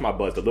what harshed my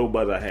buzz, the little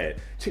buzz I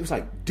had. She was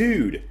like,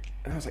 dude.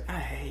 And I was like, I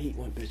hate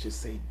when bitches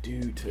say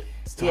dude to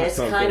start Yeah, it's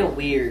kind of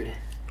weird.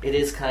 It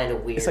is kind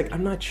of weird. It's like,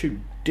 I'm not your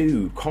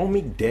dude. Call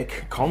me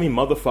dick. Call me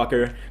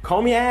motherfucker.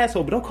 Call me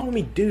asshole, but don't call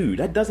me dude.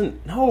 That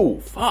doesn't... No,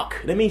 fuck.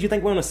 That means you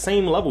think we're on the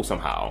same level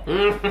somehow.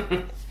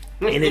 And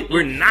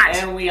we're not.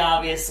 And we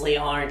obviously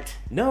aren't.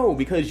 No,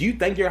 because you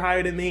think you're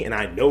higher than me, and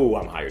I know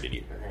I'm higher than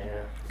you.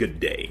 Yeah. Good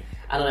day.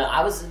 I don't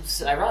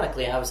know.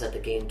 Ironically, I was at the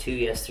game too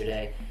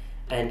yesterday.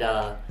 And,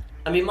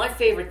 I mean, my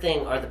favorite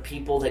thing are the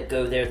people that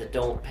go there that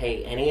don't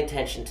pay any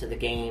attention to the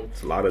game.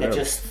 It's a lot of that them.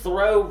 Just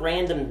throw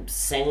random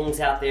sayings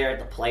out there at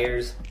the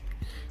players.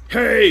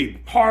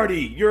 Hey,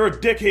 Hardy, you're a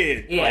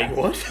dickhead. Yeah. Like,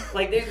 what?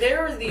 Like,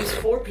 there were these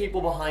 4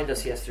 people behind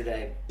us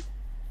yesterday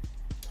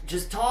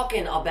just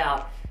talking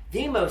about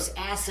the most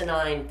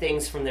asinine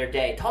things from their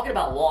day. Talking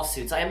about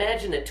lawsuits. I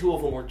imagine that 2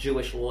 of them were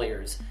Jewish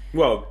lawyers.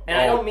 Well, and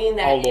I don't mean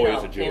that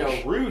in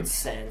a rude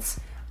sense.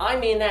 I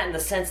mean that in the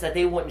sense that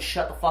they wouldn't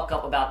shut the fuck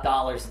up about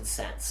dollars and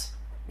cents.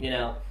 You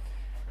know?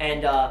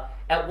 And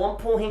at one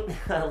point,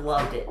 I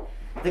loved it.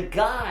 The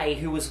guy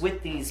who was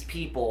with these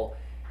people,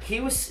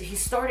 he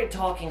started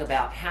talking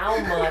about how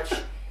much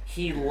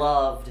he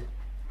loved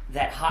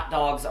that hot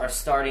dogs are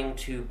starting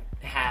to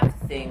have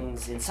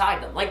things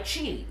inside them, like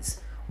cheese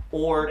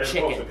or as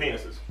chicken. opposed to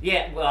penises.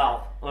 Yeah,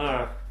 well,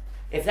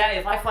 if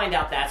I find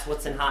out that's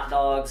what's in hot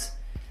dogs,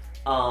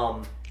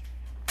 I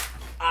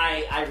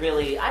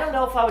don't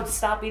know if I would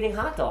stop eating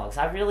hot dogs.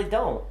 I really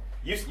don't.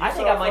 I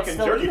think I might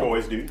still jerky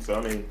boys, dude. So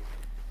I mean,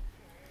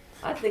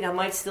 I think I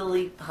might still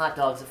eat hot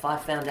dogs if I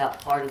found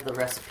out part of the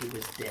recipe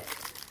was dick.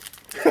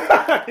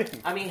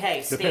 I mean,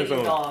 hey,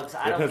 stadium dogs.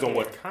 I don't care. Depends on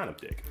what kind of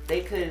dick.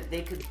 They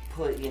could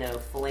put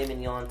filet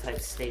mignon type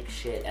steak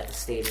shit at the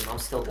stadium. I'm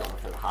still going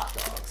for the hot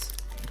dogs.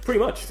 Pretty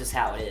much. It's just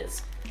how it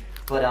is.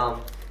 But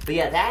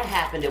yeah, that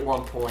happened at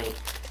one point.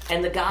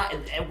 And the guy,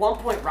 at one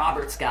point,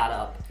 Roberts got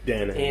up.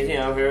 Dan.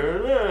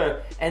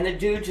 And the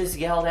dude just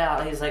yelled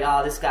out. He's like,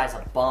 "Oh, this guy's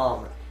a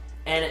bum."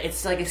 And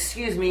it's like,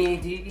 excuse me,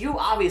 you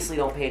obviously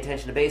don't pay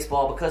attention to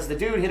baseball because the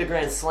dude hit a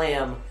grand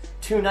slam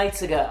 2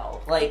 nights ago.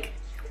 Like,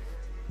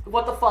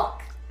 what the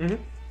fuck? Mm-hmm.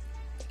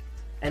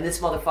 And this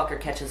motherfucker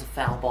catches a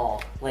foul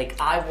ball. Like,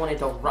 I wanted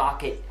to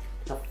rocket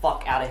the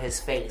fuck out of his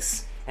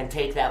face and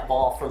take that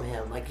ball from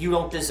him. Like, you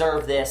don't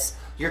deserve this.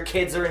 Your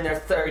kids are in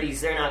their 30s.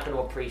 They're not going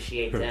to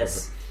appreciate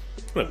this.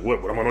 What am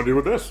I going to do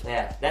with this?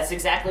 Yeah, that's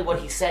exactly what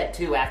he said,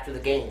 too, after the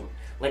game.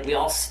 Like, we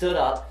all stood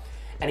up.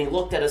 And he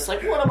looked at us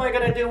like, what am I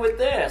going to do with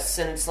this?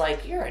 And it's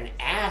like, you're an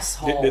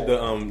asshole.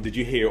 Did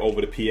you hear over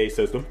the PA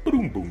system?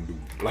 Boom, boom,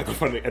 boom. Like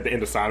at the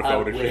end of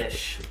Seinfeld and shit.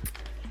 Wish.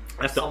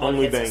 That's the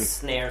only thing. A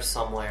snare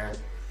somewhere.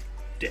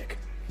 Dick.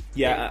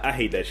 Yeah, I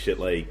hate that shit.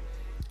 Like,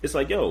 it's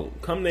like, yo,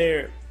 come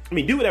there. I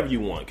mean, do whatever you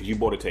want because you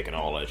bought a ticket and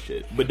all that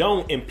shit. But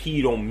don't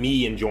impede on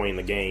me enjoying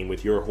the game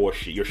with your horse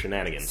shit, your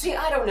shenanigans. See,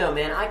 I don't know,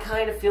 man. I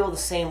kind of feel the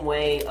same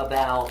way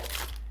about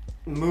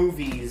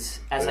movies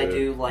as I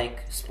do,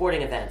 like,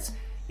 sporting events.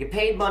 You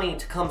paid money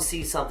to come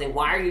see something.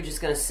 Why are you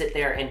just going to sit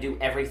there and do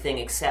everything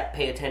except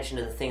pay attention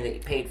to the thing that you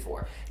paid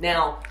for?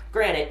 Now,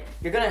 granted,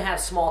 you're going to have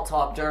small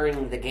talk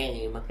during the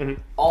game,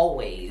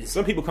 always.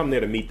 Some people come there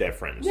to meet their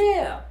friends.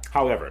 Yeah.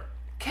 However.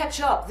 Catch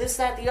up, this,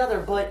 that, the other,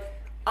 but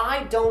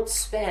I don't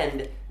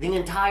spend the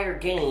entire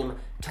game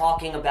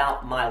talking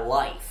about my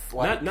life.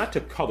 Like, not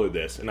to color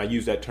this, and I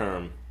use that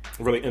term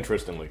really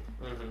interestingly.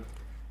 Mm-hmm.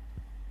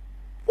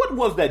 What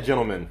was that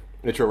gentleman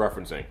that you're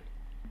referencing?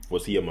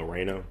 Was he a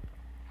Moreno?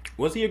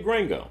 Was he a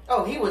gringo?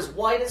 Oh, he was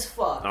white as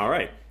fuck. All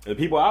right. The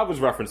people I was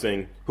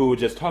referencing who were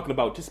just talking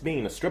about just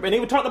being a stripper, and they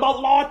were talking about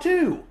law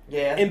too.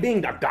 Yeah. And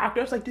being a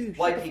doctor. It's like, dude,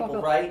 white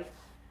people, right?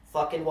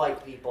 Fucking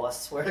white people, I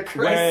swear to Christ.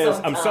 Whereas,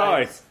 sometimes. I'm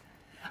sorry.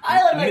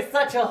 I look like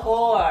such a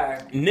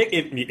whore.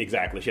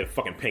 Exactly. She had a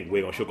fucking pink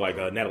wig on. She looked like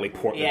Natalie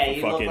Portman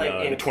from fucking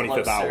like the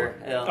 25th Hour.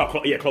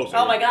 Yeah. Closer.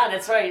 Oh my god,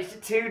 that's right.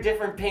 2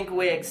 different pink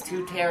wigs,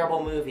 2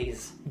 terrible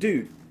movies.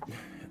 Dude,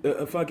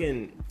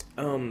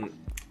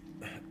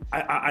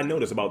 I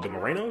noticed about the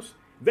Morenos.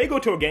 They go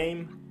to a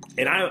game,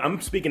 and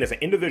I'm speaking as an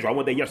individual. I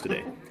went there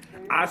yesterday.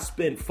 I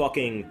spent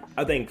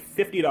I think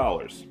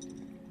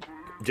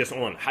 $50 just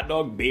on hot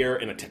dog, beer,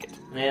 and a ticket.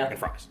 Yeah. And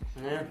fries.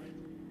 Yeah.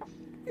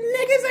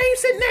 Niggas ain't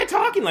sitting there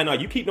talking like, no,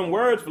 you keep them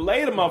words for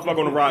later, motherfucker,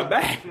 on the ride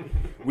back.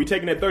 We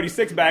taking that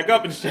 36 back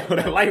up and shit with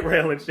that light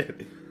rail and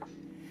shit.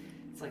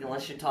 It's like,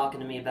 unless you're talking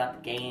to me about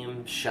the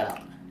game, shut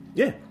up.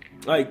 Yeah.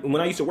 Like,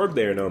 when I used to work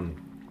there, and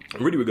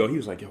Rudy would go, he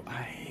was like, yo,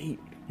 I hate...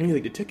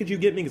 Like, the tickets you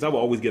get me, because I would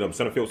always get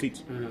center field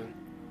seats.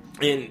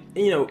 Mm-hmm. And,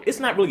 it's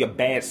not really a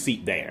bad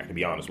seat there, to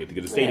be honest with you,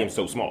 because the stadium's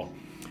so small.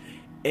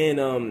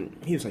 And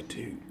he was like,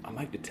 dude, I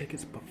like the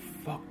tickets, but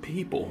fuck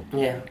people.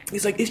 Yeah.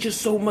 He's like, it's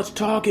just so much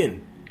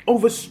talking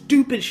over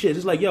stupid shit.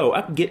 It's like, yo,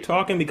 I can get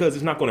talking because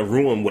it's not going to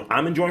ruin what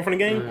I'm enjoying from the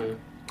game. Mm-hmm.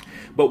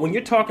 But when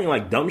you're talking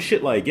like dumb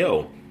shit like,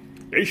 yo,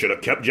 they should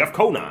have kept Jeff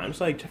Conine.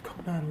 It's like, Jeff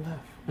Conine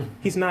left.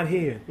 He's not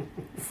here.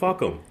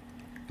 Fuck him.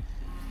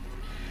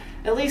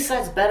 At least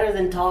that's better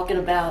than talking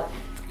about,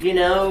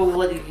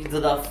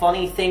 the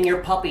funny thing your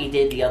puppy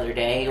did the other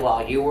day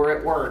while you were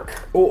at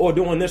work. Or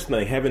doing this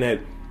thing, having that.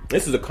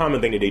 This is a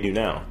common thing that they do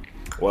now.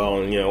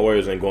 Well,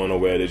 Warriors ain't going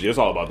nowhere. It's just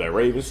all about that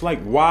Ravens. It's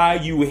like, why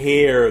you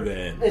here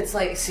then? It's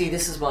like, see,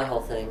 this is my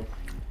whole thing.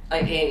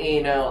 I'm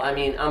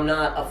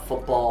not a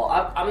football.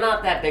 I'm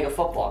not that big a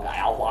football guy.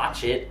 I'll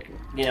watch it.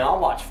 I'll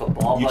watch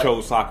football. You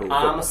chose soccer.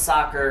 I'm a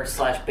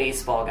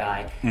soccer/baseball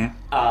guy.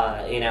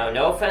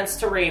 No offense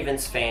to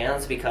Ravens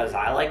fans because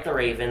I like the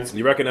Ravens.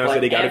 You recognize that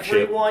they got a chip.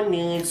 Everyone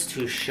needs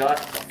to shut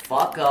the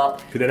fuck up.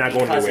 Because they're not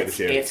going anywhere this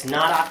year. It's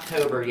not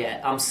October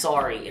yet. I'm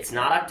sorry. It's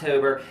not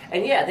October.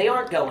 And yeah, they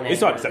aren't going anywhere. They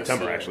start in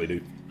September, actually,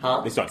 dude. Huh?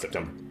 They start in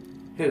September.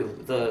 Who?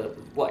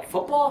 What,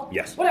 football?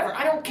 Yes. Whatever,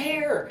 I don't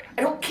care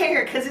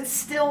because it's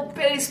still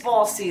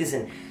baseball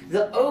season.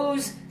 The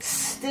O's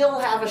still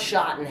have a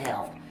shot in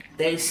hell.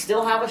 They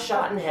still have a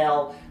shot in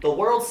hell. The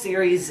World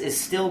Series is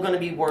still going to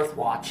be worth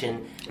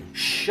watching.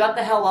 Shut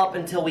the hell up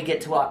until we get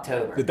to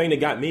October. The thing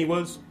that got me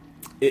was,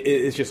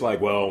 it's just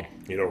like, well,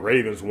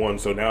 Ravens won,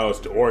 so now it's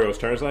the Orioles'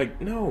 turn. It's like,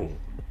 no,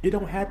 it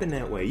don't happen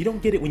that way. You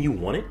don't get it when you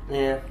want it.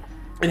 Yeah.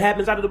 It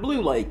happens out of the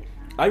blue, like...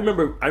 I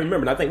remember,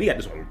 and I think we got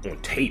this on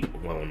tape,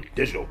 on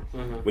digital,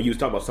 when you was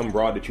talking about some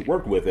broad that you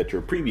worked with at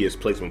your previous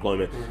place of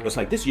employment. It's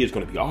like, this year's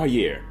going to be our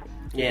year.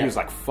 Yeah. He was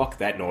like, fuck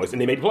that noise.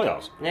 And they made the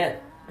playoffs. Yeah.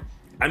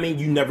 I mean,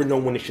 you never know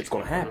when this shit's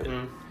going to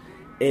happen.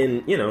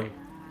 And, I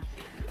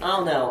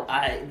don't know.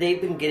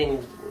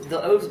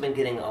 The O's have been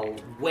getting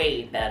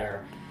way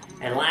better.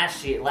 And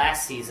last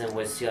season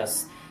was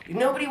just,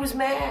 nobody was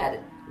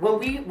mad.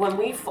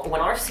 When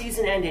our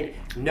season ended,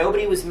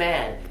 nobody was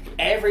mad.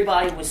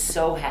 Everybody was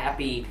so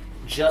happy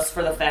just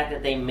for the fact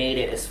that they made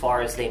it as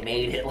far as they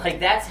made it. Like,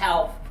 that's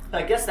how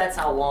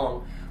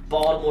long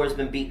Baltimore's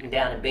been beaten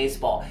down in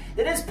baseball.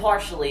 That is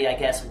partially, I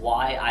guess,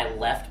 why I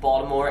left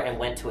Baltimore and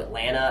went to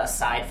Atlanta,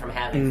 aside from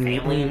having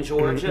family in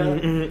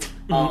Georgia.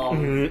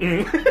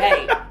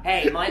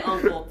 Hey, my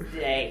uncle,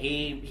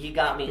 he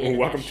got me into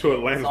welcome to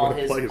Atlanta. It's all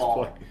his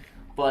fault.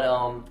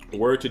 But,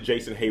 word to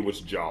Jason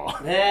Hayward's jaw.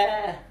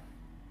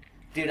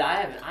 Dude,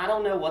 I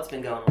don't know what's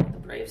been going on with the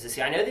Braves this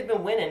year. I know they've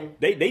been winning.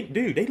 They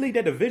lead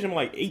that division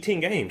like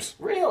 18 games.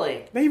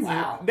 Really?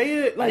 Wow. I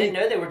didn't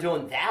know they were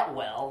doing that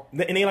well.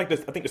 And they I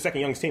think the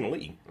second youngest team in the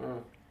league.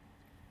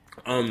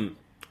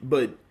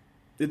 But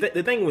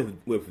the thing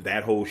with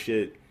that whole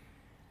shit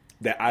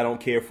that I don't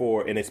care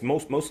for, and it's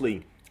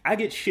mostly I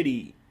get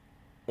shitty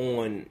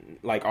on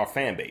like our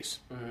fan base.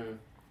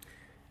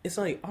 It's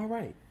like, all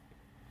right,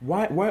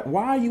 why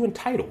are you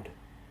entitled?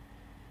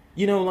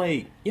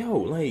 Okay,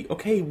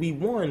 we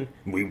won.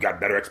 We've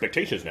got better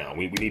expectations now.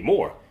 We need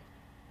more.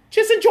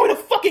 Just enjoy the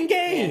fucking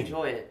game. Yeah,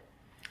 enjoy it.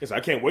 I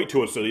can't wait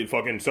till it's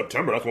fucking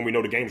September. That's when we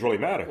know the games really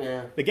matter.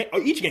 Yeah.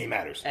 Each game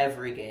matters.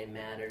 Every game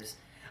matters.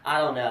 I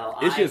don't know.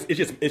 It's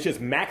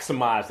just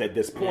maximized at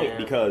this point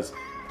because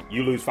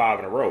you lose 5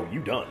 in a row,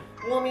 you done.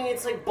 Well, I mean,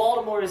 it's like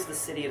Baltimore is the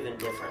city of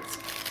indifference.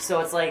 So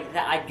it's like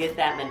I get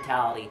that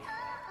mentality.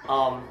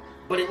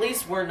 But at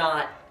least we're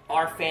not.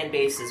 Our fan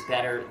base is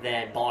better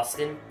than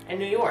Boston and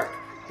New York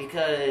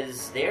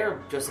because they're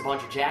just a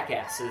bunch of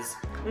jackasses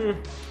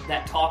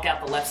that talk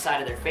out the left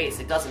side of their face.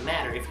 It doesn't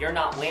matter if you're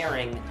not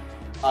wearing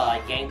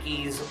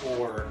Yankees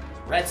or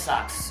Red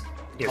Sox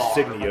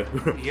insignia.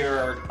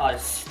 You're a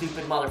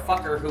stupid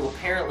motherfucker who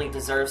apparently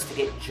deserves to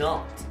get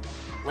jumped.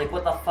 Like,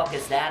 what the fuck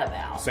is that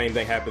about? Same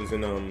thing happens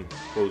in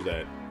what was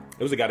that?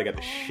 There was a guy that got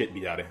the shit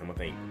beat out of him, I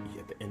think,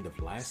 at the end of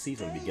last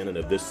season, beginning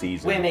of this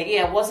season. Wait a minute,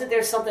 yeah, wasn't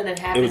there something that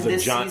happened this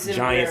season? It was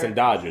Giants and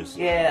Dodgers.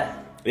 Yeah.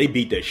 They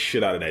beat the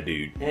shit out of that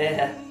dude.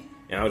 Yeah.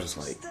 And I was just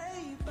like,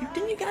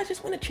 didn't you guys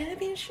just win a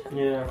championship?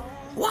 Yeah.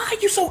 Why are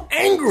you so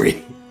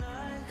angry?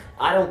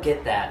 I don't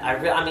get that.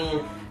 I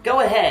mean, go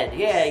ahead.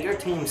 Yeah, your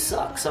team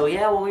sucks. So,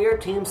 yeah, well, your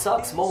team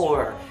sucks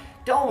more.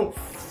 Don't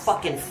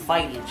fucking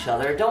fight each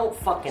other. Don't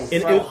fucking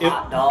throw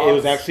hot dogs. It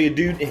was actually a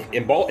dude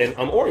in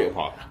Oriole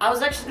Park. I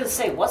was actually going to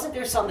say, wasn't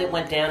there something that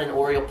went down in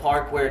Oriole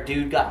Park where a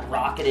dude got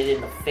rocketed in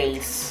the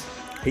face?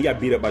 He got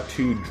beat up by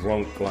 2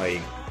 drunk,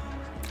 I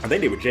think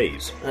they were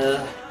Jays.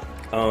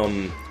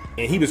 And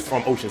he was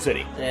from Ocean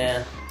City.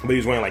 Yeah. But he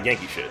was wearing,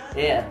 Yankee shit.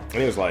 Yeah.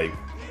 And it was like,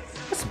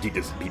 let's beat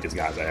this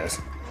guy's ass.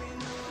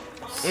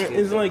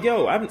 It's like,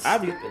 yo, I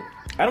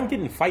don't get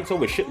in fights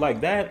over shit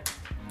like that.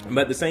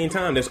 But at the same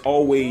time, there's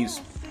always...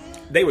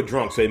 They were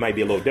drunk, so it might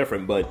be a little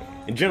different. But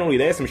generally,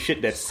 there's some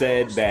shit that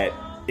said that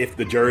if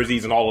the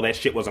jerseys and all of that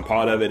shit wasn't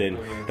part of it and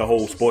the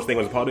whole sports thing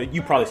wasn't part of it,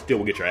 you probably still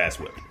would get your ass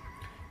whipped.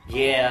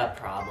 Yeah,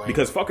 probably.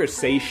 Because fuckers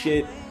say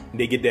shit,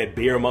 they get that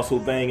beer muscle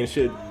thing and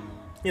shit.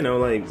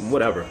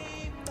 Whatever.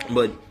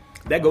 But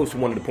that goes to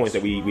one of the points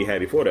that we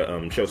had before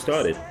the show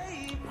started.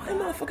 Why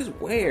motherfuckers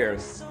wear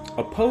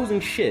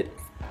opposing shit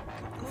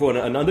for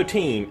another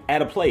team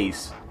at a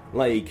place?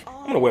 I'm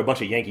gonna wear a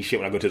bunch of Yankee shit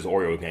when I go to this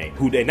Orioles game.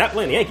 Who they're not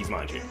playing the Yankees,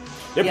 mind you.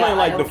 They're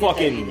playing the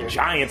fucking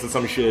Giants or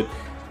some shit,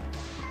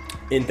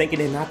 and thinking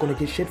they're not gonna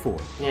get shit for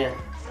it. Yeah.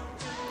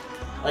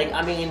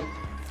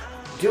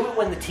 Do it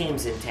when the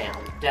team's in town.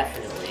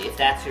 Definitely, if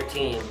that's your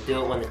team,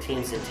 do it when the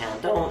team's in town.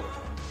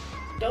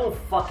 Don't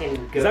fucking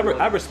go. Because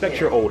I respect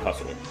your old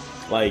hustle.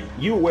 Like,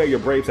 you wear your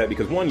Braves hat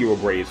because, one, you're a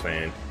Braves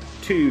fan.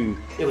 Two...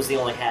 It was the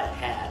only hat I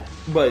had.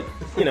 But,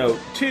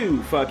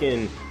 two,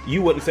 fucking...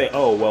 You wouldn't say,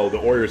 oh, well, the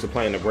Orioles are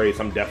playing the Braves,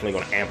 I'm definitely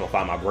going to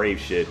amplify my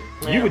Braves shit.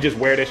 Yeah. You would just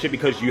wear that shit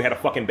because you had a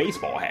fucking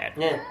baseball hat.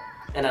 Yeah.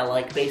 And I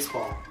like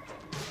baseball.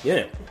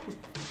 Yeah.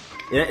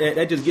 And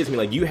that just gives me,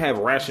 like, you have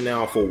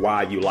rationale for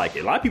why you like it.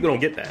 A lot of people don't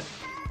get that.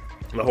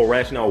 The whole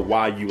rationale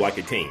why you like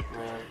a team.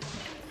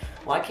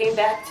 Well, I came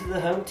back to the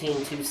home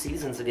team 2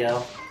 seasons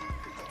ago.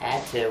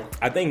 Had to.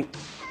 I think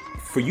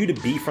for you to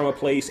be from a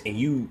place and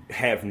you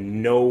have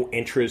no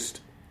interest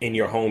in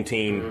your home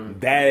team,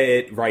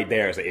 that right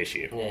there is an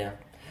issue. Yeah.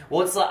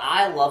 Well, it's like,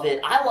 I love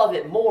it. I love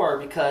it more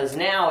because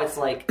now it's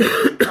like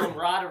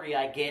camaraderie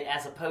I get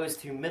as opposed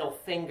to middle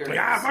fingers.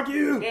 Like, fuck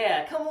you!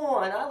 Yeah, come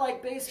on. I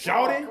like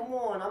baseball. Shout it. Come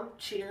on, I'm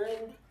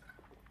cheering.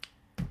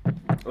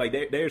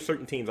 Like, there are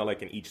certain teams I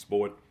like in each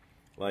sport.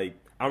 Like,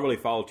 I don't really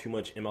follow too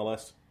much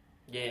MLS.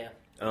 Yeah.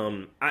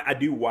 I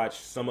do watch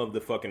some of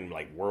the fucking,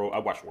 like, I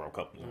watch World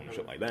Cup and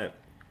shit like that.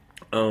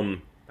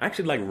 I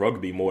actually like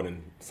rugby more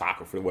than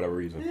soccer for whatever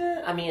reason.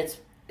 Yeah, I mean,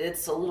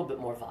 it's a little bit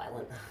more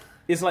violent.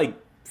 It's like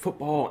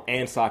football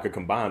and soccer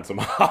combined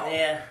somehow.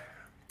 Yeah.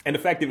 And the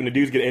fact that when the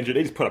dudes get injured,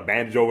 they just put a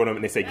bandage over them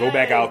and they say, go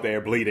back out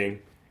there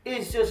bleeding.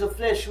 It's just a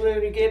flesh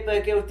wound. You get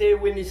back out there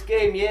and win this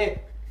game, yeah?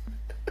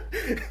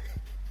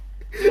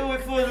 Do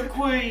it for the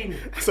queen.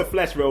 It's a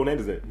flesh wound,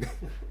 isn't it?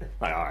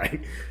 Like, all right.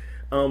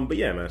 But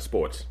yeah, man,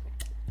 sports.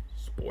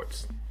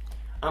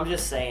 I'm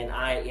just saying,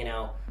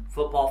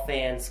 football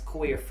fans,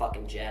 cool your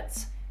fucking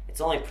Jets. It's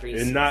only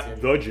preseason. And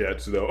not the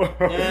Jets, though.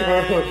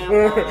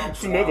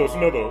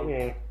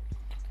 Snither.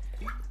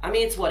 I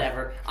mean, it's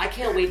whatever. I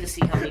can't wait to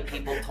see how many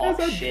people talk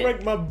shit. I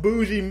drank my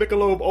bougie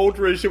Michelob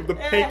Ultra and shit with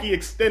the pinky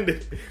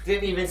extended.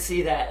 Didn't even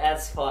see that.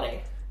 That's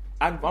funny.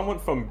 I'm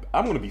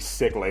going to be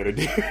sick later,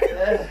 dude.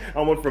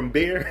 I went from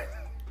beer.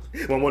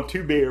 I went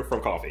 2 beer from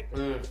coffee.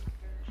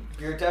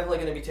 You're definitely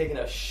going to be taking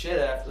a shit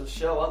after the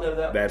show. I know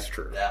that. That's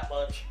true. That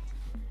much.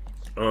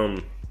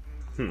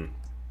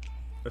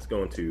 Let's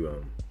go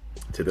into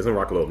doesn't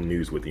rock a little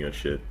news with you and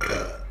shit.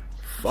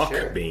 Fuck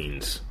sure.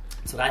 beans.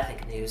 That's what I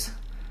think of news.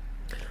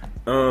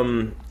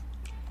 9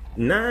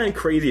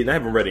 crazy, and I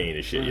haven't read any of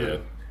this shit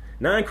yet.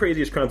 9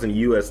 craziest crimes in the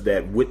U.S.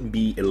 that wouldn't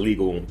be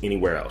illegal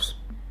anywhere else.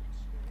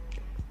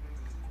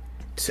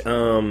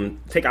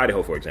 Take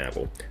Idaho, for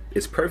example.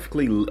 It's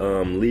perfectly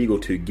legal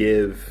to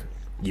give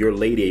your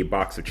lady a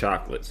box of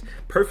chocolates.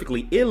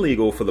 Perfectly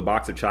illegal for the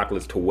box of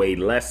chocolates to weigh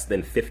less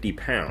than 50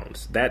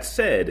 pounds. That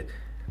said,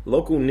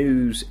 local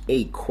News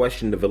 8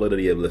 questioned the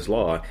validity of this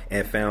law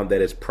and found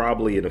that it's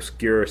probably an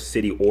obscure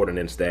city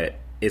ordinance that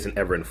isn't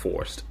ever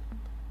enforced.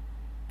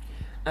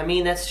 I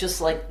mean, that's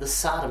just like the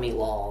sodomy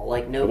law.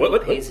 Like,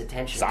 nobody pays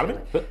attention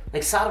sodomy? to it.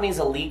 Like, sodomy's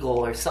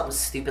illegal or something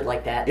stupid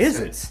like that in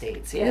certain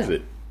states. Yeah. Is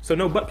it? So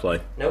no butt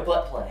play? No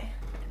butt play.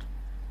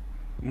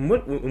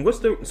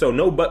 So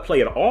no butt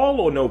play at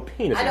all, or no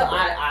penis? I know.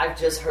 I've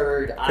just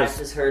heard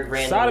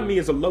random. Sodomy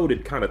is a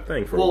loaded kind of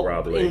thing for a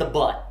while. In the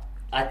butt.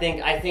 I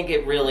think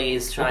it really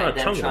is trying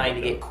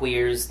to get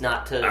queers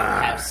not to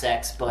have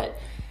sex, but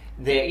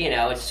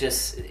it's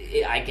just.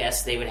 I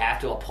guess they would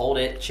have to uphold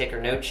it, chick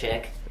or no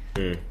chick.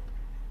 We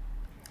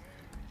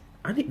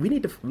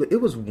need to. It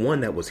was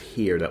one that was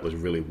here that was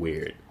really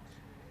weird.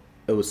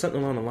 It was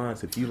something along the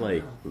lines: if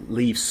you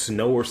leave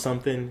snow or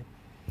something,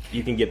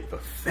 you can get the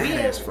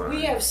fat-ass fine.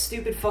 We have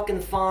stupid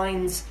fucking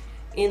fines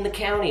in the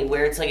county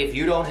where it's like if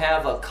you don't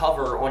have a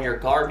cover on your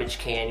garbage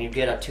can, you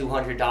get a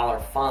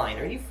 $200 fine.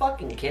 Are you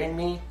fucking kidding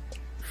me?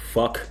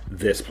 Fuck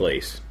this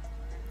place.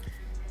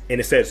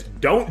 And it says,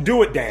 "Don't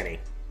do it, Danny."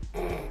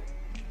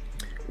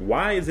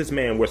 Why is this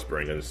man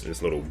whispering?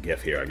 This little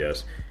gif here, I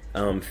guess.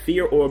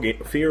 Fear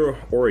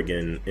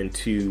Oregon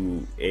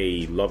into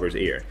a lover's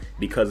ear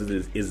because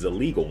it is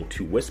illegal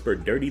to whisper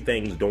dirty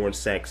things during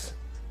sex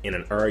in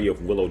an area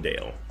of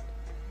Willowdale.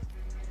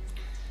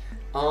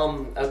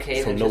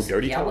 Okay, so then no just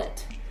dirty yell talk?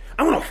 it.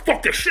 I'm gonna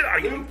fuck the shit out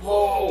of you.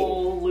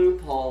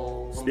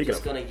 Loophole. I'm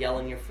just gonna yell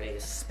in your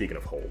face. Speaking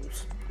of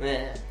holes.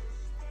 Is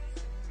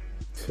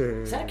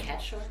that a cat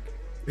shark?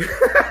 Is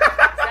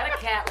that a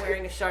cat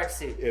wearing a shark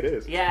suit? It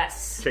is.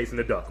 Yes. Chasing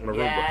the duck on a Roomba.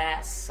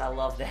 Yes, I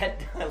love that.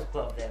 I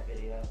love that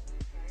video.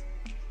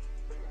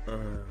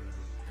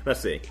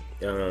 Let's see.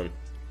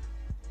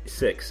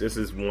 6. This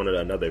is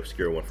another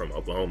obscure one from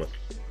Oklahoma.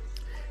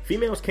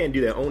 Females can't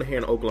do their own hair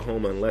in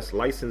Oklahoma unless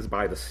licensed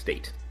by the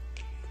state.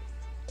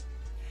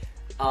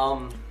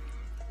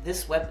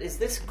 Is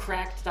this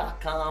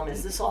cracked.com?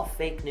 Is this all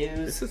fake news?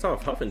 This is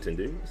off Huffington,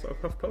 dude. It's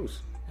off HuffPost.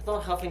 I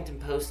thought Huffington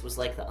Post was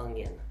like the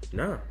Onion.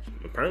 Nah,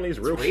 apparently it's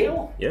real.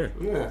 Real? Shit.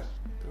 Yeah.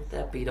 Don't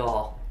that beat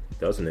all?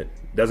 Doesn't it?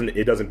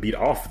 It doesn't beat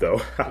off though.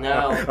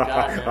 No,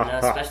 God, no,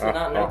 especially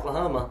not in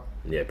Oklahoma.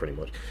 Yeah, pretty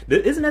much.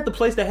 Isn't that the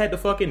place that had the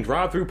fucking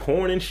drive-through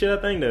porn and shit?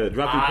 I think the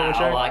drive-through porn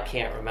shack. Oh, I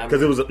can't remember.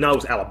 Because it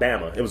was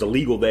Alabama. It was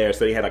illegal there,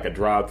 so they had like a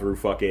drive-through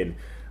fucking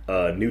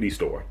nudie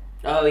store.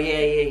 Oh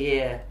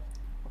yeah.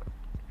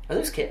 Are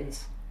those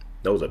kittens?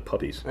 Those are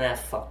puppies. Nah,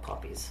 fuck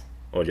puppies.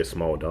 Or just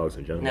small dogs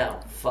in general. No,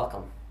 fuck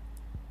them.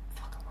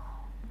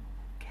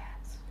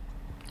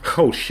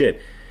 Oh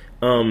shit.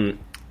 And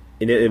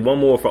one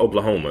more for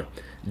Oklahoma.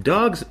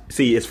 Dogs,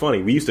 see, it's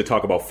funny. We used to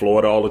talk about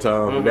Florida all the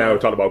time. Now we're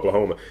talking about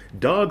Oklahoma.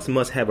 Dogs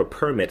must have a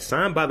permit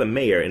signed by the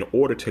mayor in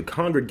order to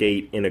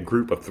congregate in a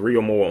group of 3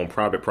 or more on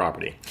private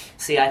property.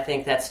 See, I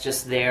think that's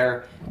just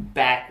their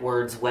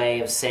backwards way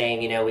of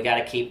saying, we got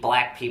to keep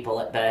black people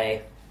at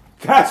bay.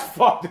 That's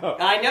fucked up.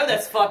 I know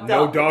that's fucked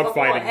no up. No dog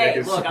fighting, hey,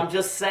 niggas. Look, I'm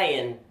just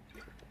saying.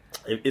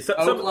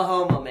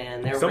 Oklahoma,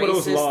 man, they're some racist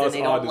of those laws and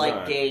they don't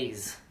like designed.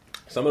 gays.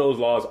 Some of those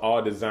laws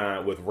are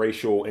designed with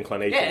racial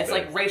inclinations. Yeah, it's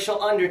like racial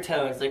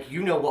undertones. Like,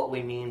 you know what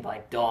we mean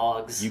by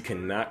dogs. You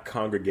cannot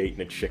congregate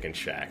in a chicken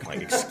shack.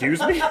 Like,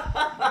 excuse me?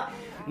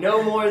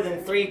 No more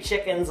than 3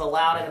 chickens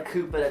allowed in a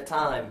coop at a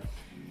time.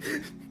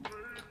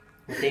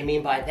 What they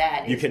mean by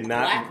that is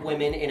black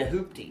women in a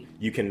hoopty.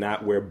 You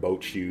cannot wear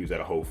boat shoes at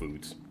a Whole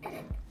Foods.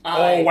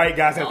 All white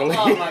guys have to leave.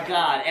 Oh my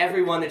God!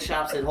 Everyone that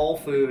shops at Whole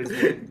Foods,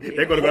 they're going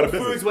to go to business.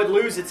 Whole Foods would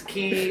lose its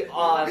key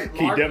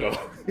demo.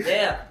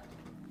 Yeah.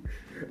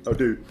 Oh,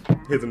 dude,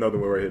 here's another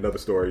one right here, another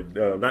story.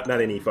 Not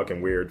any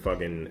fucking weird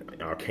fucking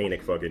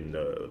arcanic fucking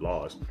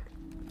laws.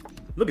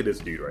 Look at this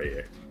dude right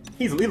here.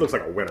 He looks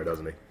like a winner,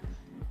 doesn't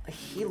he?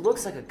 He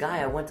looks like a guy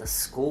I went to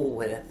school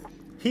with.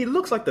 He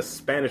looks like the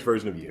Spanish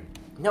version of you.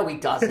 No, he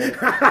doesn't.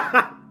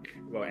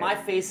 Well, my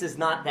face is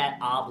not that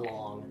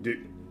oblong.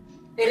 Dude.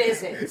 It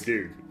isn't.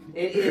 Dude.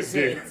 It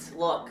isn't.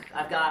 Look,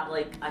 I've got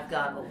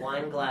a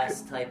wine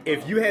glass type.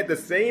 If you had the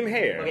same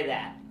hair. Look at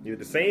that. You had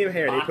the same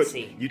hair, and they put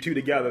you two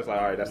together. It's like,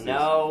 all right, that's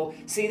no.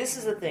 See, this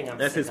is the thing.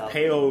 That's his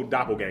pale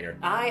doppelganger.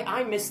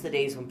 I miss the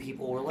days when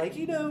people were like,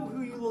 you know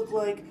who you look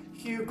like,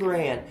 Hugh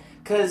Grant.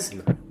 Because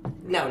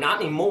no, not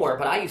anymore.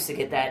 But I used to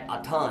get that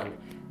a ton.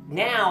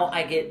 Now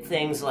I get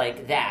things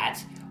like that,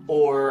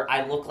 or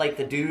I look like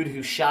the dude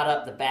who shot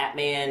up the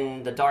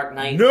Batman, the Dark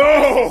Knight.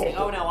 No!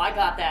 Oh no, I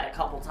got that a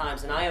couple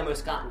times, and I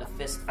almost got into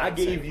fist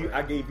fights.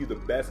 I gave you the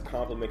best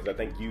compliment because I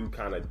think you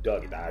kind of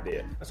dug the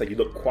idea. I said you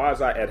look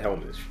quasi Ed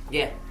Helms.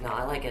 Yeah, no,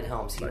 I like Ed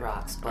Helms. He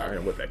rocks.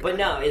 But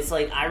no, it's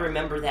like I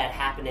remember that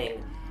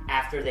happening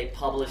after they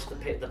published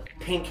the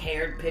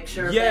pink-haired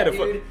picture of that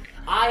dude.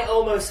 I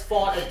almost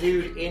fought a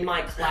dude in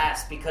my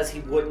class because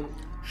he wouldn't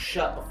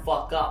shut the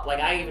fuck up. Like,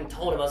 I even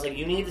told him, I was like,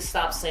 you need to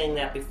stop saying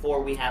that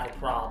before we have a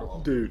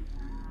problem. Dude,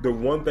 the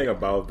one thing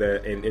about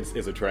that, and it's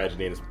a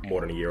tragedy and it's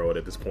more than a year old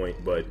at this point,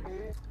 but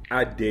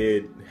I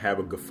did have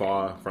a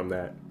guffaw from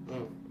that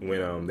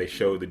when they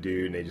showed the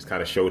dude and they just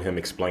kind of showed him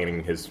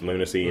explaining his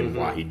lunacy and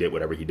why he did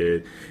whatever he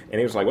did. And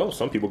he was like, well,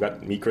 some people got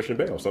to meet Christian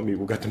Bale. Some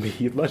people got to meet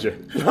Heath Ledger.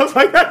 And I was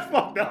like, that's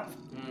fucked up.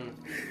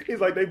 He's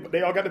like,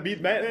 they all got to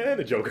beat Batman and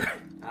the Joker.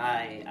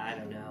 I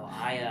don't know.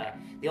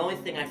 The only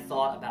thing I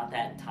thought about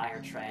that entire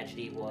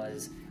tragedy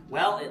was,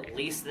 well, at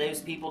least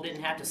those people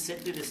didn't have to sit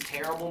through this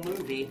terrible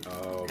movie.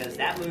 Because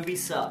that movie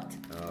sucked.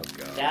 Oh,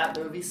 God. That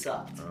movie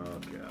sucked. Oh,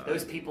 God.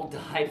 Those people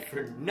died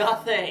for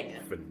nothing.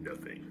 For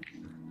nothing.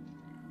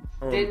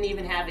 Didn't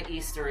even have an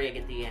Easter egg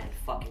at the end.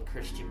 Fucking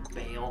Christian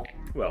Bale.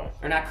 Well.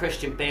 Or not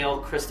Christian Bale,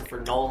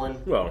 Christopher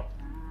Nolan. Well,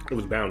 it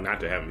was bound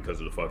not to happen because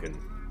of the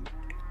fucking...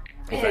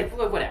 Hey,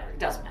 whatever, it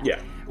doesn't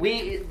matter.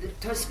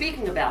 Yeah.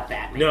 Speaking about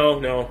Batman.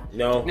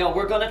 No,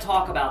 we're going to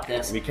talk about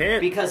this. We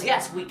can't. Because,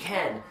 yes, we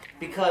can.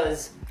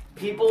 Because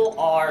people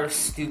are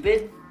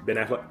stupid. Ben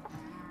Affleck?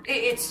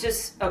 It's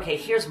just, okay,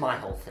 here's my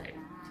whole thing.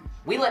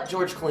 We let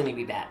George Clooney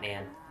be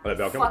Batman. Let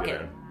Val Kilmer be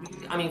Batman.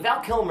 I mean,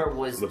 Val Kilmer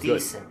was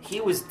decent. Good. He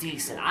was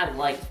decent. I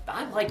liked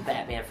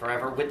Batman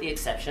Forever, with the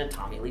exception of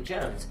Tommy Lee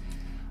Jones.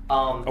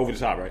 Over the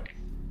top, right?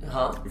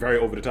 Huh? Very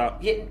over the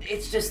top. Yeah,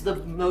 it's just the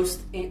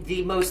most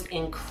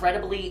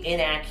incredibly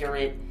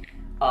inaccurate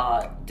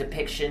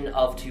depiction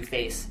of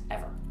Two-Face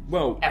ever.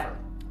 Well, ever.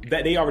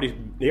 That they already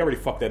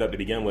fucked that up to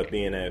begin with.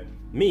 Being that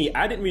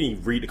I didn't really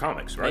read the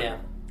comics, right? Yeah.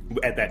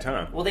 At that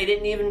time. Well, they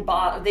didn't even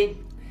bother. They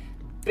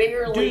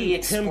barely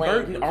explained. Tim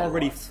Burton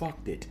already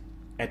fucked it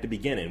at the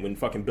beginning when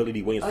fucking Billy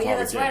D. Williams. Oh yeah,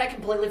 that's right. I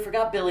completely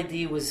forgot Billy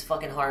D. was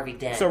fucking Harvey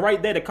Dent. So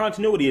right there, the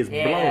continuity is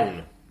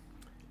blown.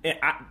 And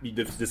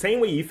the same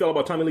way you felt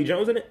about Tommy Lee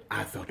Jones in it,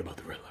 I felt about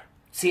the Riddler.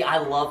 See, I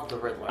loved the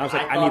Riddler. I was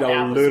like, I need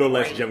a little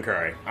less Jim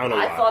Carrey. I don't know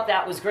why. I thought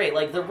that was great.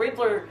 Like, the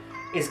Riddler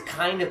is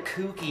kind of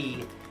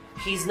kooky.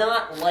 He's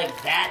not, like,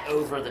 that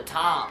over the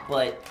top,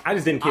 but... I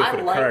just didn't care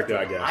for the character,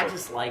 I guess. I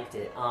just liked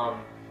it.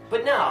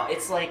 But no,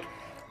 it's like...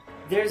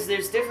 There's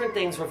different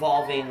things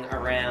revolving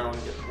around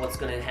what's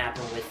going to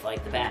happen with,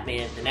 like, the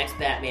next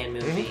Batman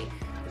movie,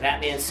 the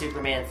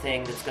Batman-Superman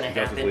thing that's going to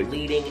happen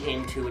leading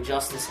into a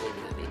Justice League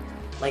movie.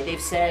 Like,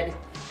 they've said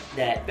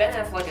that Ben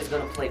Affleck is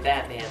going to play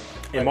Batman.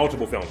 In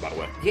multiple films, by the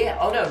way. Yeah,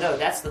 oh no,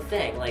 that's the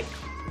thing. Like,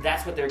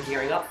 that's what they're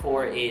gearing up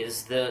for,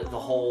 is the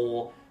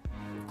whole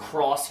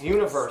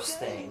cross-universe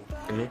thing.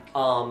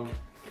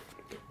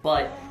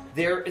 But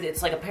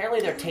it's like, apparently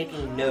they're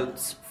taking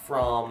notes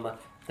from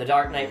The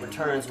Dark Knight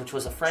Returns, which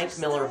was a Frank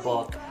Miller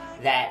book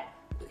that...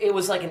 It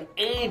was like an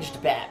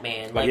aged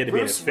Batman. Like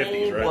Bruce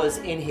Wayne was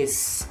in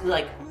his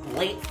like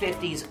late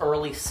 50s,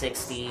 early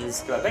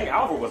 60s. I think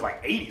Alfred was like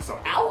 80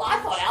 something.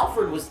 I thought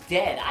Alfred was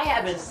dead. I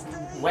haven't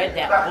read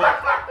that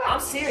book. I'm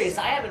serious.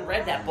 I haven't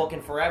read that book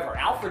in forever.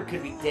 Alfred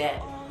could be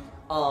dead.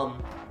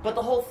 But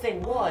the whole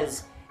thing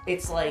was,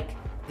 it's like,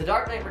 The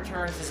Dark Knight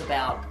Returns is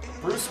about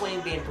Bruce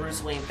Wayne being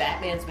Bruce Wayne.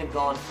 Batman's been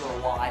gone for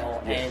a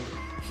while, and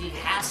he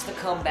has to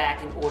come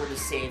back in order to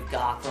save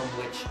Gotham,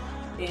 which,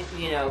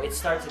 it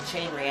starts a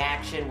chain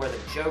reaction where the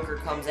Joker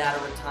comes out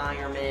of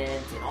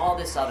retirement and all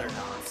this other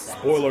nonsense.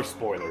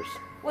 Spoilers.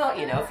 Well,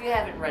 if you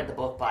haven't read the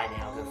book by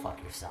now, go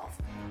fuck yourself.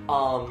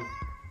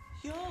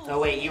 Oh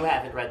wait, you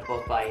haven't read the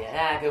book by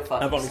yet. Go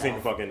fuck yourself. I've only seen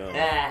the fucking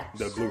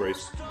the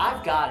Blu-rays.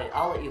 I've got it.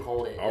 I'll let you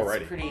hold it.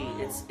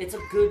 Alrighty. It's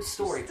a good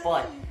story,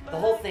 but the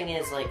whole thing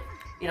is like,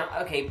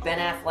 okay, Ben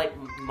Affleck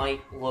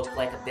might look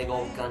like a big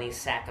old gunny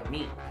sack of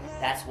meat.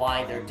 That's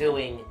why they're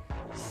doing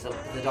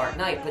the Dark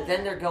Knight, but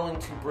then they're going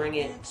to bring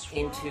it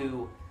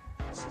into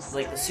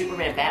like the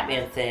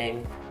Superman-Batman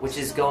thing, which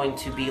is going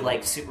to be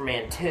like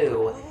Superman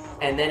 2,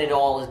 and then it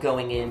all is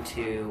going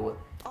into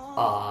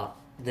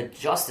the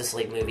Justice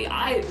League movie.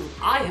 I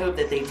hope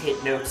that they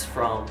take notes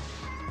from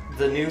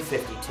the new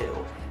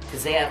 52,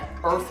 because they have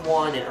Earth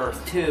 1 and Earth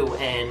 2,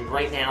 and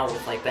right now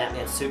with like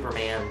Batman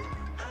Superman,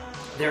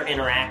 they're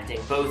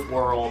interacting. Both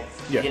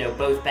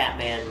both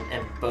Batman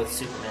and both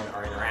Superman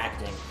are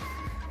interacting.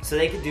 So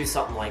they could do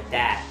something like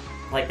that.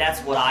 Like,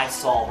 that's what I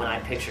saw when I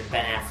pictured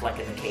Ben Affleck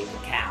in the cape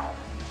and cowl.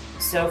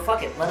 So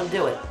fuck it, let them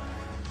do it.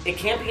 It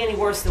can't be any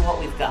worse than what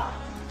we've got.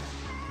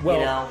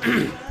 Well,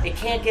 it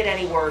can't get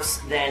any worse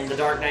than The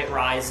Dark Knight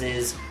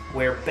Rises,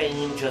 where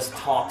Bane just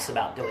talks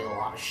about doing a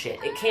lot of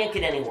shit. It can't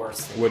get any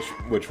worse than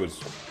which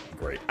was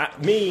great.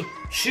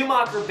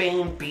 Schumacher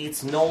Bane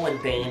beats Nolan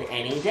Bane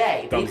any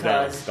day. Thumbs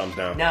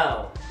down.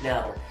 No.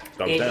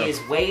 Thumbs down. Is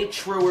way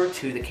truer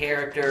to the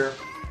character.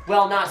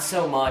 Well, not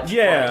so much.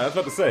 Yeah, I was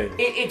about to say.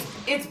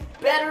 It's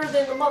better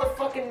than the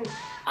motherfucking...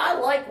 I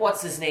like,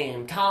 what's his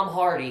name? Tom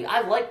Hardy.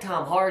 I like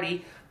Tom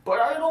Hardy,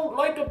 but I don't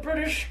like the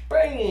British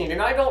Bane,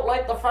 and I don't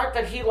like the fact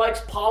that he likes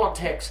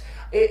politics.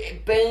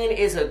 Bane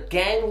is a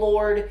gang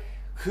lord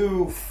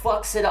who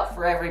fucks it up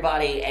for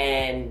everybody,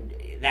 and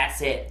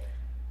that's it.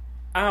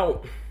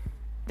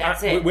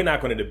 That's it. We're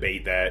not going to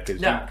debate that.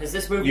 Because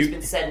this movie's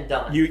been said and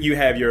done. You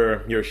have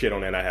your shit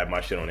on it, and I have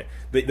my shit on it.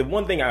 The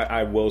one thing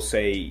I will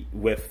say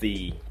with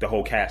the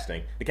whole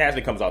casting, the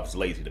casting comes off as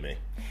lazy to me.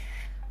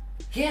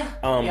 Yeah,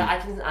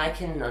 I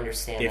can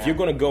understand if you're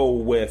going to go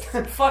with...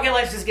 Fucking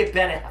let's just get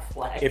Ben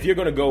Affleck. If you're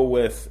going to go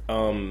with...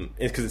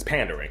 it's because it's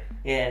pandering.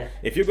 Yeah.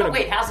 If you're going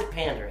wait, how's it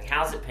pandering?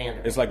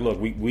 It's like, look,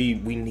 we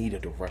need a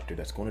director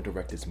that's going to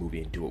direct this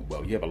movie and do it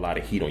well. You have a lot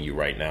of heat on you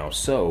right now,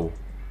 so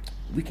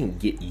we can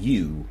get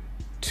you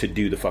to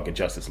do the fucking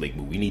Justice League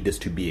movie. We need this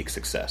to be a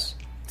success.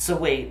 So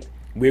wait.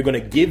 We're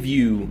going to give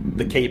you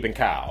the cape and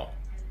cowl,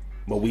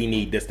 but we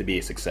need this to be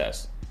a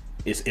success.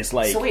 It's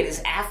like... So wait,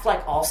 is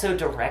Affleck also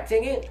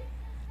directing it?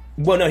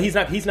 Well, no, he's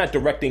not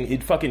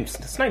directing.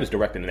 Snyder's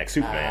directing the next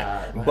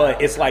Superman.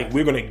 But it's like,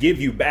 we're going to give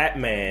you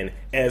Batman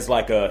as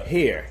like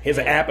here's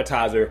an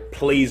appetizer.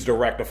 Please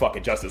direct a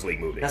fucking Justice League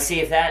movie. Now, see,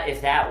 if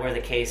that were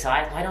the case,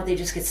 why don't they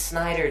just get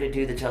Snyder to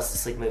do the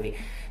Justice League movie?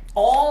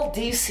 All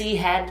DC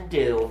had to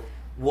do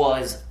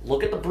was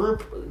look at the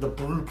blueprint. The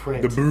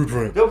blueprint.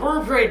 The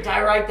blueprint.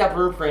 I write that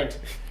blueprint.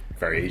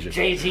 Very Asian.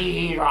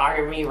 JG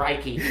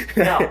Reiki.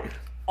 No.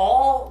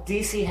 All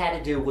DC had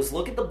to do was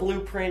look at the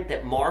blueprint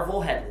that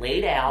Marvel had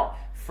laid out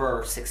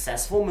for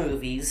successful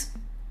movies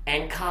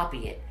and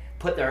copy it.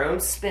 Put their own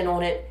spin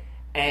on it,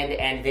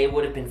 and they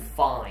would have been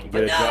fine.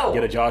 But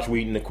get a Joss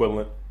Whedon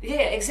equivalent. Yeah,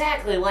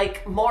 exactly.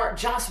 Like,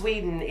 Joss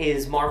Whedon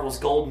is Marvel's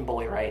golden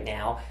boy right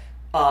now.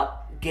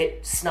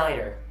 Get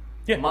Snyder.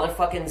 Yeah.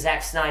 Motherfucking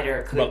Zack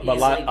Snyder could a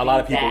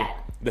lot of people...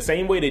 that. The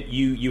same way that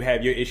you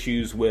have your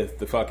issues with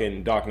the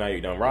fucking Dark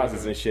Knight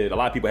Rises and shit, a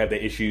lot of people have their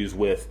issues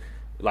with...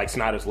 like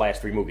Snyder's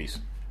last 3 movies.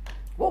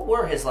 What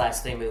were his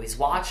last 3 movies?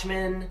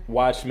 Watchmen,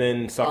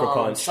 Sucker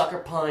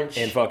Punch,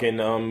 and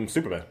fucking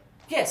Superman.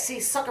 Yeah,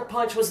 see, Sucker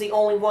Punch was the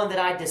only one that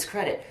I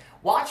discredit.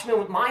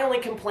 Watchmen, my only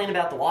complaint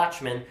about the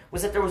Watchmen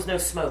was that there was no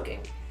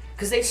smoking.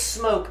 Because they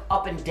smoke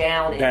up and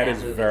down in that movie.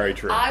 That is very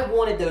true. I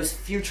wanted those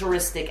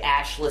futuristic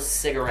ashless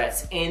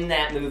cigarettes in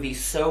that movie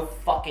so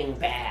fucking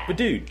bad. But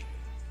dude...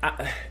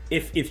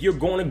 if you're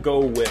going to go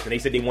with, and they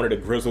said they wanted a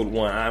grizzled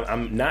one,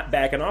 I'm not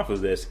backing off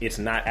of this. It's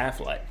not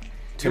Affleck.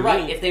 You're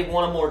right. If they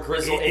want a more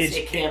grizzled,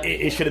 it can't be.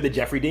 It should have been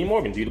Jeffrey Dean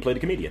Morgan, dude, to play the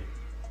comedian.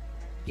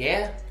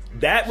 Yeah,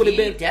 that would have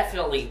been. He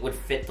definitely would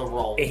fit the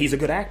role. And he's a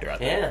good actor, I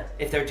think. Yeah,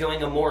 if they're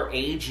doing a more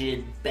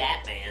aged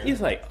Batman,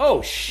 he's like,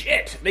 oh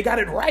shit, they got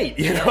it right,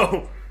 you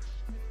know.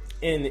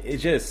 And it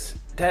just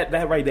that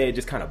right there, it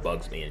just kind of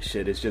bugs me and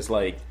shit. It's just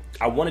like,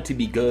 I want it to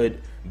be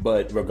good,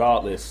 but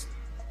regardless,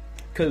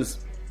 because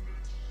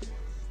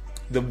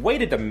the way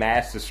that the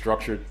mask is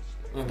structured,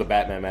 the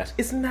Batman mask,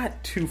 it's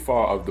not too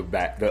far of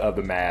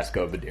the mask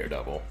of the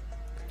Daredevil.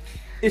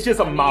 It's just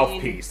a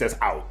mouthpiece that's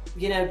out.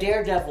 You know,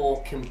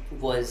 Daredevil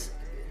was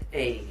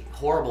a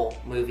horrible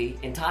movie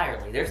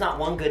entirely. There's not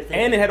one good thing.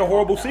 And it had a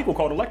horrible sequel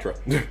called Elektra.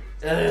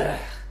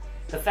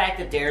 The fact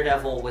that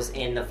Daredevil was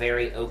in the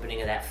very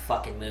opening of that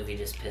fucking movie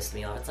just pissed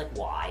me off. It's like,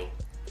 why?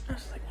 I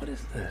was like, what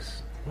is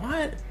this?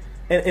 What?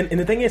 And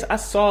the thing is, I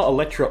saw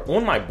Elektra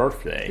on my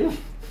birthday.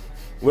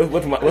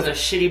 with my it was a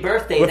shitty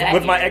birthday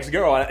with my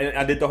ex-girl.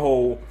 I did the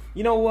whole,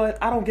 you know what?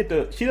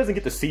 She doesn't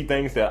get to see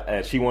things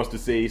that she wants to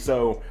see,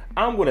 so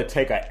I'm going to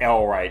take a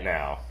L right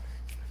now.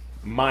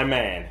 My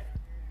man,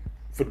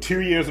 for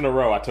 2 years in a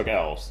row, I took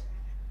L's.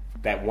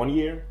 That 1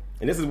 year,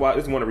 and this is one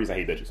of the reasons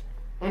I hate bitches.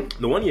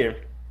 The 1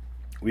 year,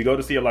 we go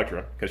to see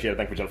Elektra, because she had a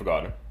thing for Jennifer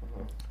Gardner.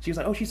 She was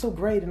like, oh, she's so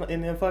great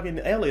in fucking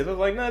Alias. I was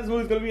like, nah, this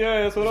movie's going to be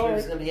ass. This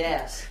movie's going to be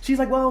ass. She's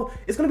like, well,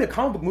 it's going to be a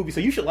comic book movie, so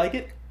you should like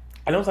it.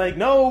 And I was like,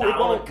 no, it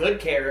won't. I'm a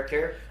good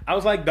character. I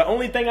was like, the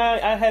only thing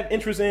I have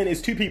interest in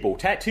is two people,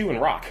 Tattoo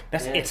and Rock.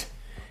 That's it.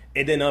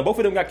 And then both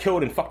of them got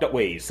killed in fucked up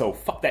ways, so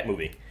fuck that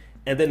movie.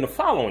 And then the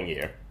following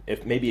year,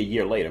 if maybe a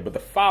year later, but the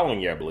following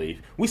year, I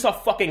believe, we saw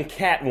fucking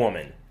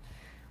Catwoman.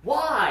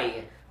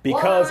 Why?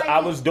 Because I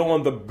was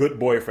doing the good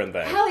boyfriend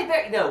thing. Halle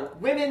Berry, no,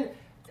 women...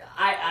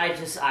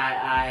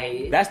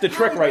 I That's the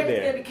trick right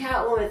there. It's gonna be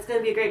Catwoman. It's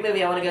gonna be a great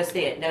movie. I want to go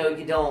see it. No,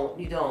 you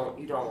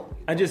don't.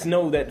 I just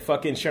know that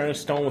fucking Sharon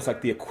Stone was like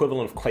the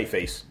equivalent of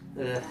Clayface.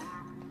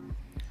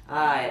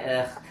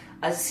 I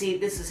see.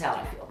 This is how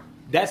I feel.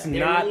 That's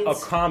not a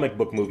comic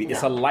book movie. No.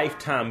 It's a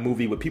Lifetime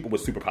movie with people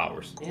with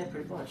superpowers. Yeah,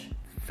 pretty much.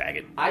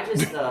 Faggot. I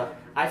just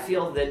I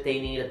feel that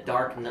they need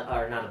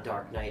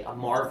a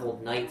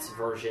Marvel Knights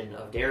version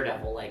of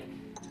Daredevil. Like,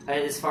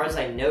 as far as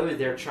I know,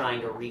 they're trying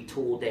to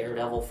retool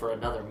Daredevil for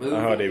another movie.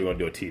 Oh, they were going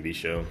to do a TV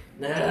show.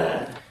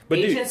 But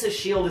Agents of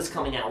S.H.I.E.L.D. is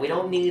coming out. We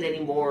don't need any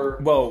more...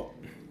 Well...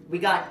 We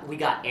got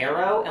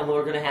Arrow, and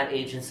we're going to have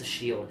Agents of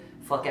S.H.I.E.L.D.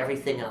 Fuck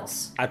everything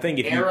else. I think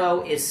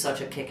Arrow is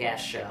such a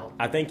kick-ass show.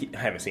 I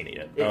haven't seen it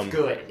yet. It's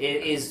good.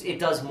 It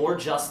does more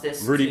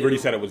justice Rudy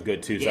said it was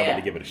good, too, so I'm going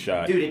to give it a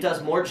shot. Dude, it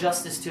does more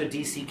justice to a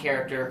DC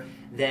character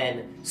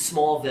than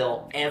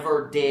Smallville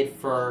ever did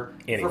for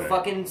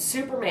fucking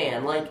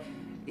Superman. Like...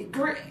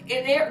 Green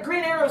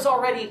Arrow's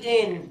already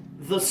in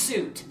the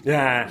suit.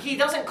 Yeah. He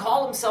doesn't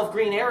call himself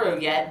Green Arrow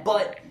yet,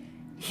 but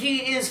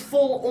he is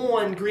full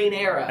on Green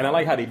Arrow. And I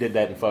like how they did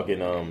that in fucking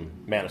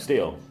Man of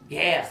Steel.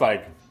 Yeah. It's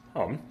like,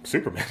 I'm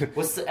Superman.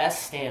 What's the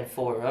S stand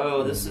for?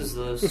 Oh, this is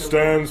the... It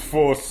stands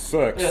for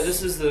sex. Yeah,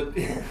 this is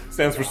the...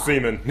 stands for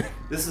semen.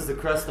 This is the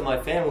crest of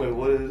my family.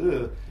 What is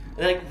it?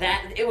 Like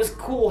that, it was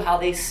cool how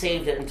they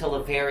saved it until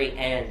the very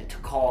end to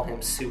call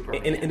him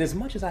Superman. And as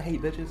much as I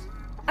hate bitches,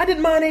 I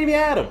didn't mind Amy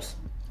Adams.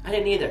 I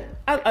didn't either.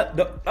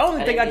 The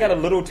only thing I got a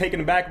little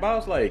taken aback about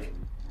was like,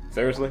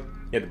 seriously?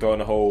 You had to throw in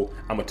the whole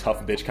I'm a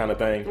tough bitch kind of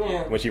thing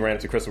when she ran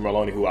into Christopher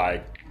Maloney, who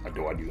I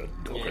adore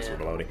Christopher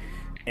Maloney.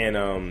 And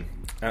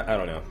I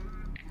don't know.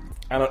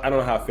 I don't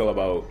know how I feel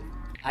about...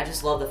 I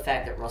just love the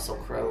fact that Russell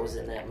Crowe was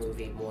in that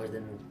movie more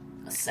than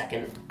a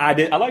second. I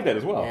like that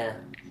as well. Yeah.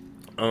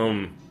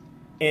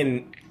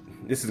 And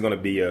this is going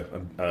to be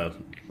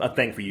a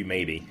thing for you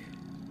maybe.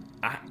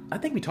 I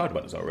think we talked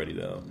about this already,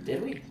 though.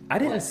 Did we? I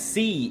didn't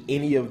see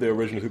any of the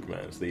original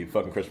Supermans, the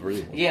fucking Christopher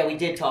Reeve ones. Yeah, we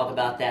did talk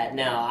about that.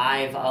 No,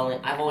 I've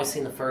only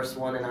seen the first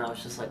one, and I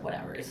was just like,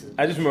 whatever.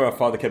 I just remember my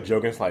father kept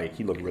joking, it's like,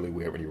 he looked really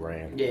weird when he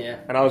ran. Yeah.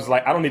 And I was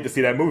like, I don't need to see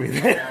that movie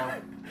then.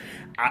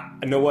 No.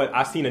 You know what?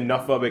 I seen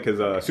enough of it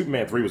because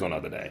Superman 3 was on the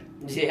other day.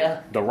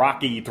 Yeah. The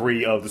Rocky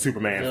 3 of the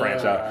Superman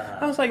franchise.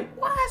 I was like,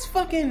 why is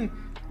fucking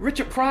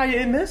Richard Pryor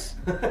in this?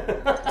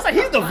 I was like,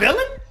 he's the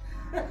villain?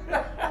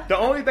 The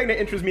only thing that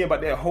interests me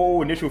about that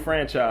whole initial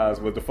franchise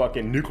was the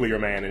fucking Nuclear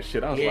Man and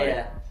shit. I was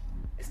like,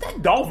 is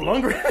that Dolph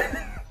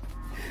Lundgren?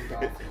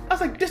 I was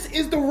like, this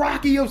is the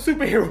Rocky of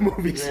superhero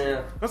movies.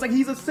 Yeah. I was like,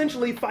 he's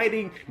essentially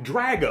fighting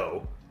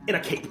Drago in a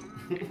cape.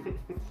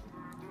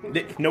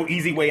 No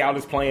easy way out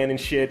is playing and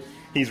shit.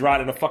 He's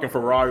riding a fucking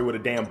Ferrari with a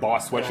damn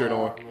Boss sweatshirt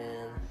on.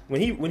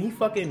 Man. When he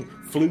fucking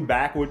flew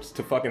backwards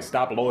to fucking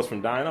stop Lois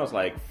from dying, I was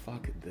like,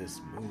 fuck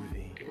this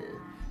movie.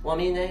 Well, I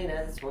mean,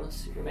 that's one of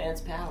Superman's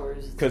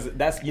powers. Because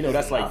that's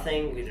like...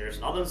 There's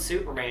nothing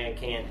Superman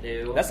can't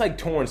do. That's like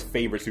Torrance'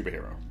 favorite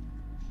superhero.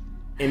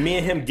 And me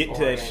and him get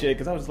to that shit,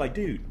 because I was like,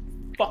 dude,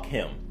 fuck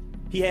him.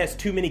 He has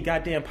too many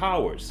goddamn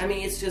powers. I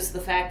mean, it's just, the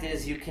fact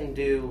is, you can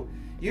do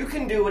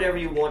whatever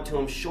you want to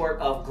him, short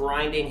of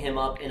grinding him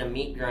up in a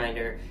meat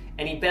grinder,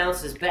 and he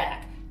bounces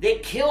back. They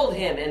killed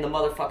him, and the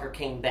motherfucker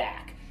came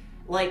back.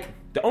 Like...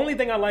 The only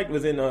thing I liked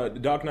was in The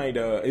Dark Knight,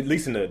 at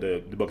least in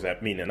the books, I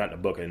mean, not the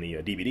book, in the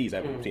DVDs, I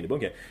haven't seen the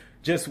book yet.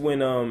 Just when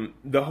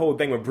the whole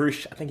thing with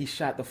Bruce, I think he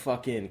shot the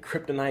fucking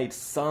Kryptonite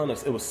son,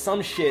 it was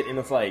some shit, and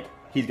it's like,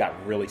 he's got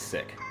really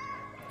sick.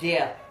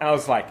 Yeah. I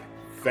was like,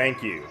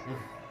 thank you.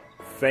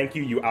 Thank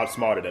you, you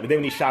outsmarted him. And then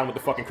when he shot him with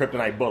the fucking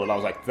Kryptonite bullet, I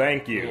was like,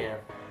 thank you. Yeah.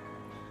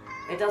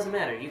 It doesn't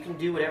matter. You can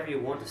do whatever you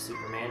want to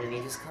Superman, and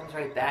he just comes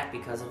right back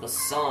because of the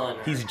sun.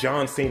 He's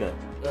John Cena.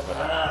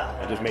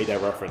 I just made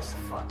that reference.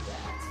 Fuck that.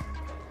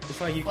 It's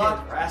like you Fuck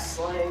can't.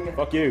 wrestling.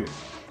 Fuck you.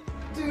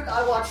 Dude,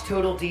 I watch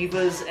Total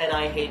Divas, and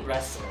I hate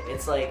wrestling.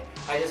 It's like,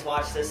 I just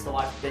watch this to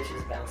watch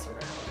bitches bounce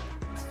around.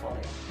 It's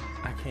funny.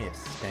 I can't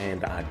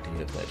stand the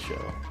idea of that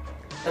show.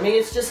 I mean,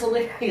 it's just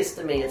hilarious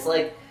to me. It's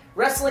like,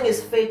 wrestling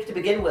is fake to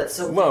begin with,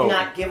 so why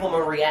not give them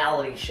a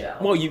reality show?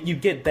 Well, you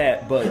get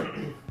that, but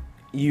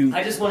you...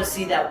 I just want to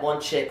see that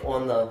one chick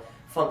on the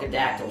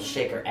Funkadactyl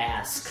shake her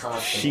ass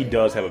constantly. She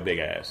does have a big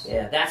ass.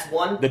 Yeah, that's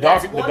one. The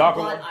that's darker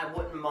one one? I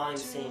wouldn't mind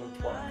seeing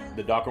twice.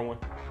 The darker one?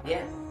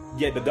 Yeah.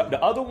 Yeah,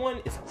 the other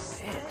one is a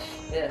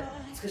bitch. Yeah.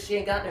 It's because she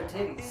ain't got no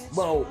titties.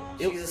 Well,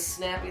 she's a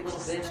snappy little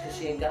bitch because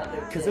she ain't got no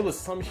titties. Because there was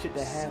some shit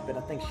that happened.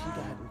 I think she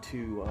got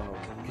into...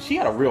 Because she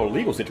had a real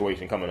legal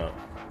situation coming up.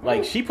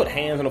 Like, she put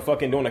hands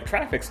on doing a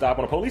traffic stop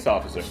on a police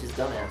officer. She's a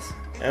dumbass.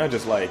 And I was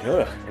just like,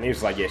 ugh. And he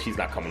was like, yeah, she's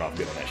not coming off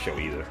good on that show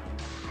either.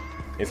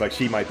 It's like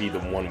she might be the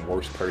one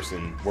worst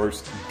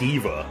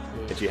diva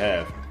that you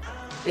have.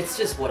 It's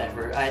just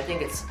whatever. I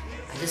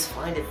just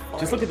find it funny.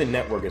 Just look at the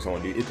network it's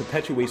on, dude. It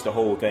perpetuates the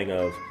whole thing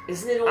of...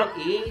 Isn't it on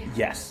E?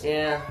 Yes.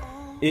 Yeah.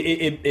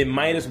 It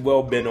might as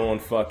well been on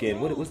fucking...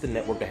 What's the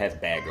network that has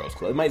Bad Girls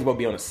Club? It might as well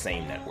be on the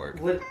same network.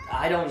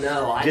 I don't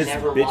know. I just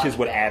never bitches watched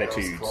with Bad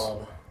attitudes. Girls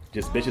Club.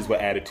 Just bitches with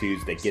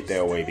attitudes that get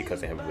their way because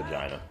they have a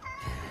vagina.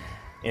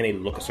 And they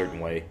look a certain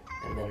way.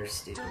 And men are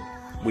stupid.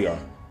 We are.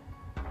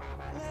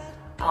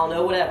 I don't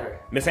know, whatever.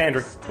 Miss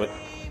Andrew.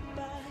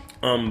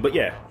 But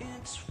yeah.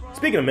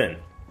 Speaking of men.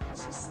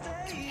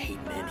 We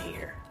hate men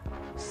here.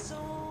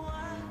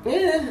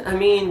 Yeah, I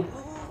mean,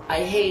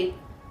 I hate...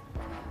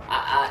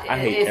 I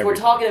hate if we're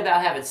talking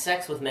about having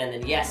sex with men,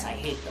 then yes, I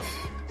hate them.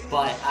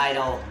 But I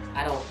don't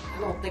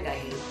think I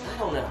hate... I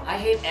don't know.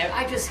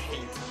 I just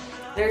hate.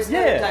 There's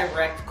no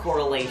direct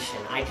correlation.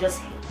 I just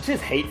hate.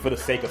 Just hate for the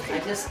sake of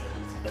hate. I just hate.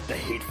 Let the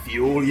hate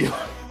fuel you.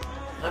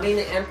 I mean,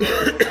 the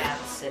Emperor would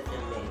have a sip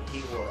in me.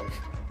 He would.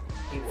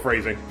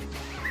 Phrasing.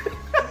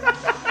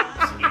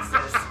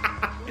 Jesus.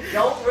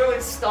 Don't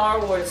ruin Star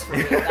Wars for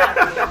me.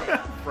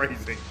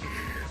 Phrasing.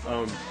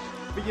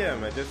 But yeah,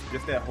 man,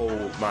 just that whole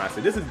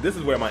mindset. This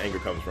is where my anger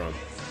comes from,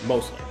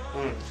 mostly.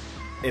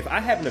 If I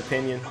have an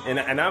opinion,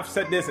 and I've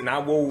said this, and I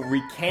will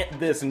recant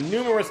this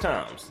numerous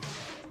times,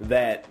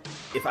 that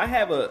if I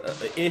have a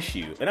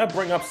issue and I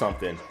bring up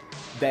something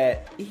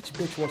that each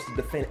bitch wants to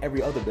defend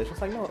every other bitch,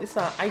 it's like, no, it's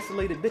not an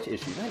isolated bitch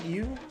issue, not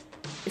you.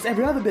 It's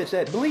every other bitch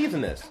that believes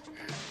in this.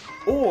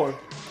 Or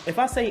if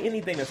I say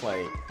anything that's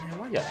like, man,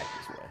 why y'all act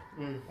this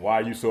way? Why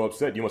are you so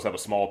upset? You must have a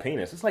small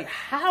penis. It's like,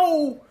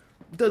 how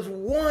does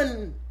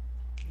one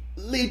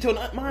lead to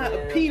another? My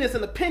penis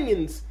and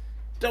opinions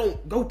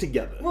don't go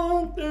together.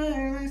 One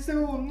thing is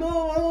so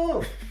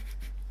no.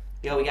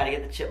 Yo, we gotta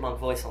get the chipmunk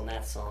voice on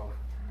that song.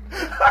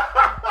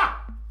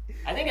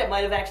 I think it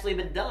might have actually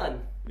been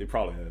done. It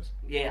probably has.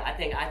 Yeah, I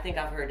think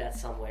I've heard that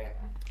somewhere.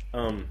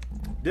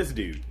 This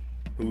dude,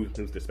 who's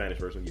the Spanish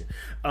version,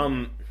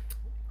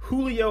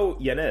 Julio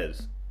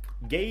Yanez,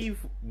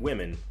 gave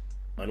women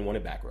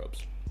unwanted back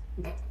rubs.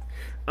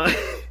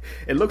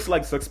 It looks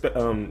like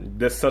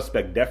this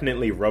suspect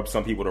definitely rubbed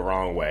some people the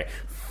wrong way.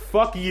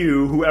 Fuck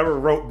you, whoever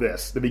wrote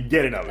this, the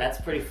beginning of it.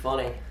 That's pretty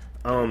funny.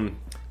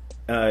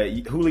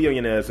 Julio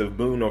Yanez of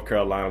Boone, North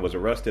Carolina, was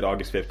arrested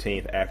August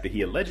 15th after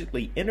he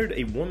allegedly entered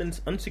a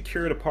woman's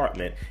unsecured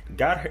apartment,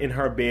 got her in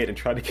her bed, and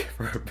tried to give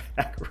her a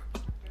back rub.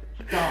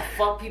 Oh,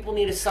 fuck, people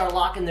need to start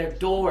locking their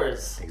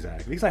doors.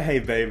 Exactly. He's like, hey,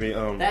 baby,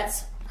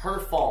 that's her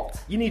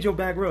fault. You need your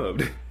back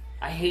rubbed.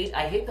 I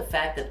hate the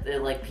fact that they're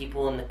like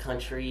people in the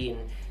country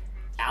and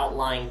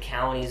outlying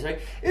counties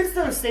like, it's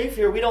so safe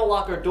here, we don't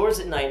lock our doors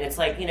at night. And it's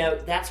like,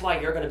 that's why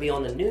you're going to be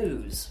on the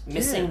news,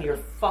 missing your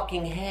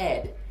fucking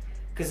head.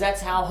 Because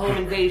that's how home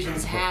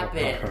invasions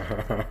happen.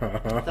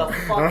 The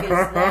fuck is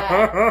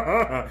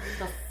that?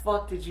 The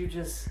fuck did you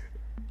just...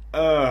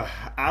 I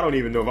don't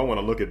even know if I want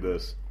to look at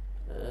this.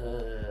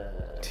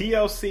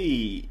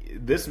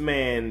 TLC, this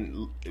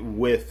man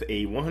with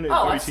a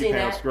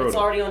 132-pound scrotum. It's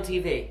already on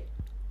TV.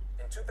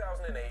 In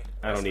 2008,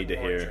 I don't need to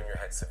hear it. Jr.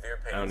 had severe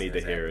pains I don't need in to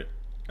his hear abdomen. it.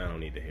 I don't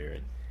need to hear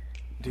it.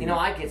 Dude.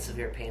 I get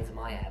severe pains in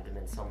my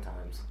abdomen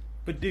sometimes.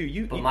 But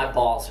dude, But my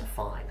balls are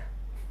fine.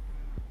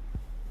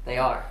 They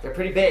are. They're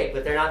pretty big,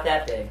 but they're not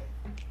that big.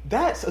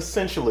 That's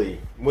essentially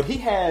what he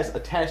has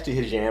attached to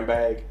his jam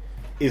bag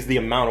is the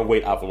amount of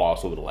weight I've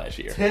lost over the last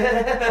year.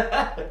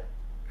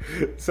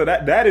 So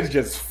that is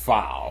just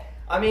foul.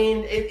 I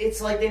mean,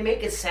 it's like they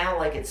make it sound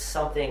like it's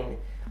something.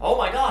 Oh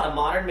my god, a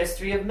modern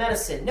mystery of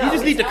medicine. No, you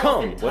just need to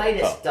come.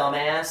 Elephantitis,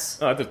 dumbass.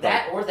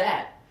 That or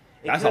that.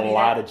 That's a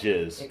lot of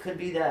jizz. It could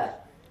be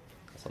that.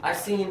 I've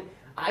seen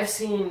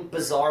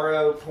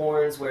bizarro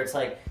porns where it's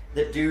like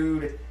the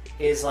dude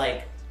is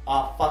like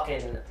a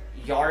fucking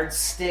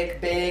yardstick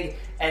big,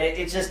 and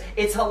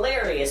it's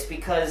hilarious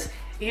because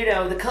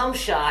the cum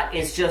shot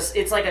is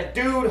it's like a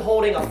dude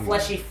holding a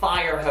fleshy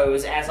fire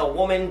hose as a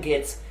woman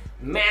gets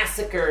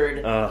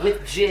massacred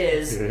with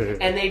jizz,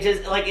 and they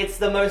just like it's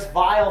the most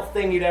vile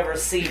thing you'd ever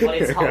see, but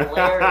it's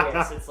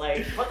hilarious. It's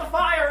like, put the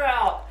fire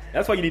out.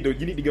 That's why you need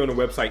to go on the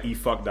website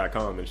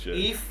efuck.com and shit.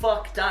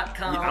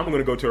 efuck.com. I'm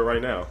gonna go to it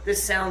right now.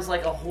 This sounds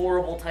like a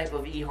horrible type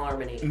of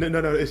eHarmony.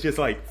 No, it's just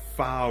like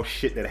foul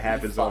shit that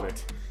happens on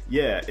it.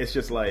 Yeah, it's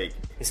just like...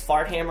 Is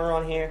Fart Hammer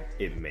on here?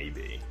 It may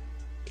be.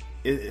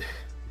 It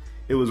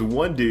was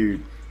one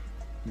dude.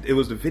 It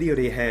was the video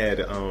they had.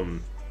 It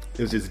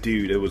was this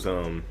dude. It was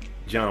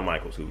John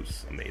Michaels,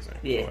 who's amazing.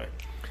 Yeah. Anyway,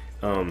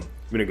 I'm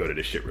gonna go to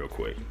this shit real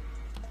quick.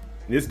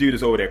 This dude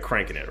is over there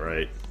cranking it,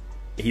 right?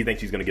 He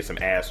thinks he's gonna get some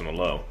ass on the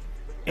low.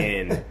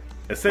 And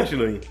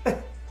essentially,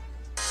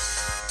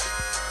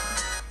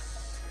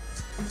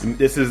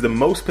 this is the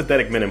most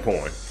pathetic men in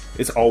porn.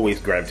 It's always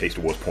gravitates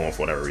towards porn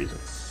for whatever reason.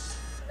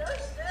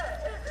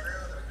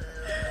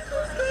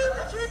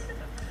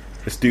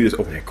 This dude is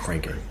over there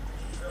cranking.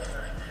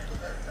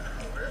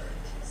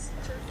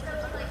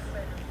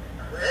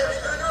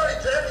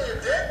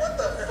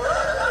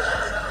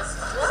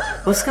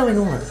 What's going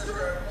on?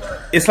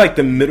 It's like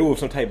the middle of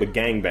some type of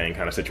gangbang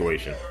kind of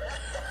situation.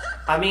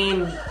 I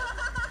mean,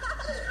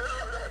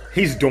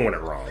 he's doing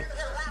it wrong.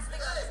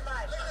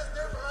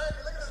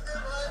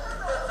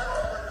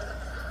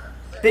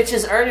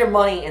 bitches, earn your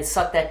money and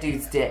suck that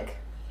dude's dick.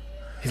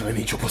 He's like,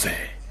 eat your pussy.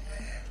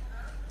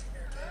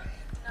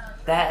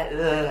 That,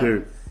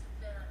 dude.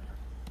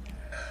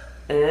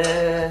 Jerking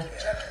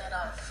it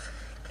off.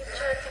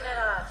 Jerking it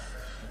off.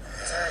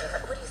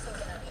 What are you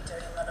thinking of, you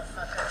dirty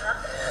motherfucker,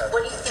 huh?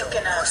 What are you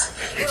thinking of?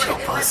 It's your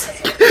pussy.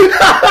 It's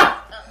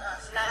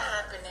not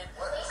happening.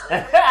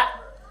 Now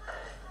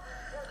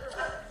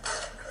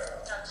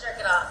jerk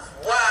it off.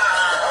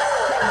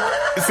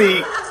 Wow.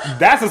 See,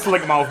 that's a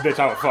slick mouth bitch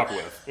I would fuck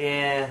with.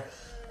 Yeah.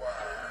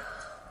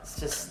 It's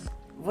just,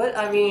 what,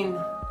 I mean...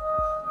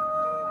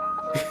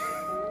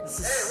 This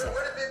is sick.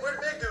 Where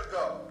did Big Dude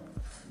go?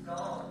 We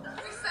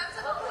sent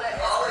him away.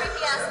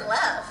 Creepy ass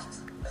left.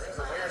 He's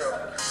a weirdo.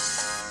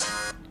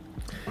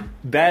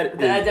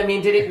 That is, I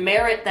mean, did it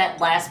merit that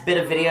last bit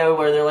of video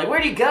where they're like,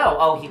 where'd he go?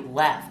 Oh, he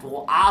left.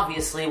 Well,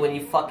 obviously, when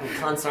you fucking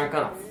cunts aren't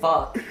gonna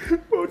fuck.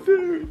 oh,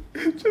 dude.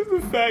 Just the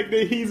fact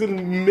that he's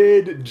in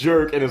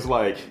mid-jerk and is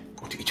like,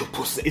 I want to eat your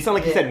pussy. It sounded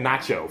like he said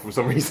nacho for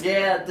some reason.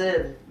 Yeah, it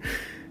did.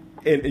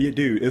 And,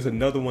 dude, there's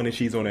another one that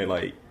she's on it,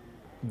 like,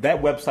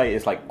 that website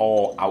is like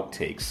all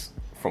outtakes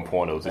from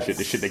pornos and shit.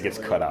 The shit that gets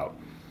cut out.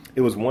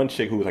 It was one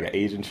chick who was like an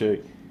Asian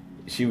chick.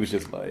 She was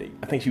just like,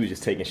 I think she was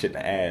just taking shit in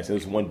the ass. There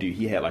was one dude,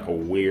 he had like a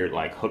weird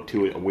like hook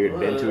to it, a weird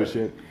bend to his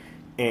shit.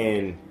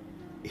 And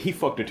he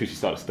fucked her till she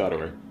started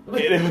stuttering. And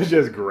it was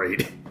just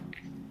great.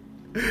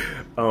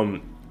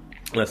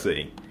 Let's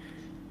see.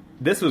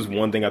 This was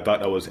one thing I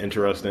thought that was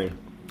interesting.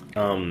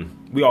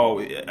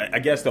 I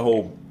guess the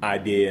whole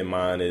idea in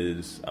mind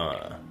is,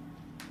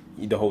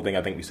 the whole thing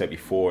I think we said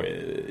before,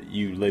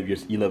 you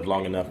live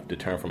long enough to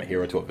turn from a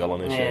hero to a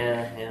villain and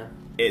shit.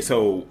 Yeah.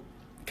 So,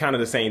 kind of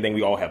the same thing.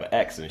 We all have an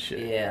ex and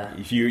shit. Yeah.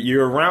 If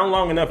you're around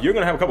long enough, you're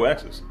gonna have a couple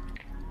exes.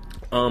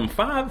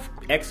 5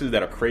 exes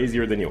that are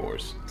crazier than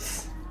yours.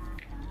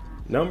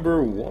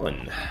 Number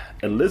 1,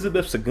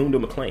 Elizabeth Segundo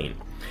McLean.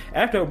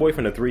 After her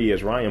boyfriend of 3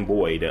 years, Ryan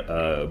Boyd,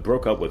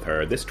 broke up with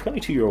her, this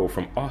 22-year-old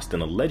from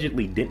Austin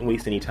allegedly didn't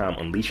waste any time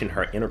unleashing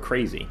her inner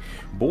crazy.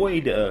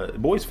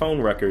 Boyd's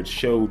phone records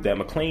showed that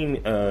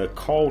McLean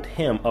called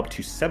him up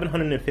to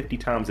 750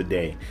 times a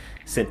day,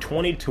 sent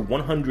 20 to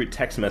 100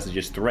 text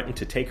messages, threatened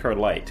to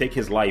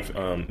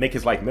make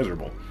his life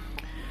miserable.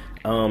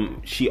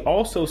 She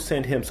also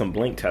sent him some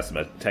blank text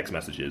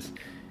messages,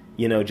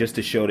 just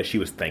to show that she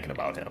was thinking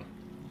about him.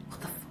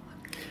 What the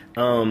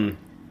fuck?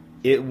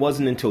 It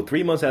wasn't until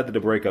 3 months after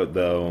the breakup,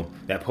 though,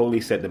 that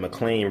police said that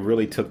McLean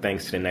really took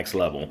things to the next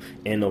level.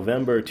 In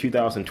November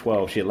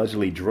 2012, she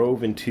allegedly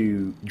drove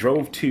to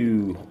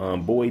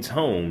Boyd's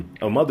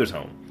mother's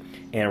home,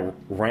 and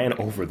ran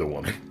over the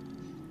woman.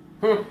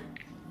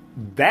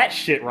 That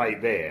shit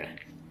right there.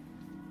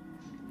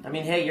 I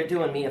mean, hey, you're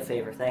doing me a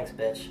favor. Thanks,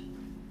 bitch.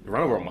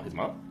 Run over his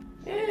mom?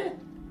 Yeah.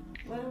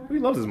 Whatever. He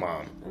loves his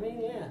mom. I mean,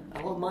 yeah.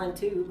 I love mine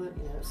too,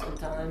 but,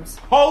 sometimes...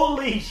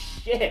 Holy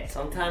shit!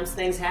 Sometimes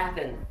things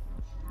happen.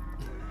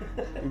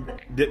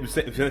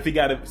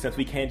 Since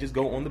we can't just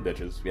go on the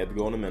bitches, we have to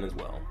go on the men as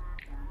well.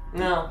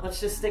 No, let's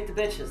just stick to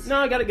bitches.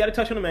 No, I gotta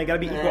touch on the man. Gotta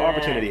be equal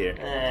opportunity here.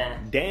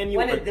 Daniel.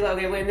 When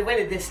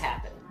did this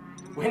happen?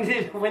 When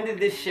did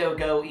this show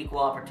go equal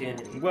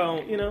opportunity?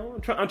 Well,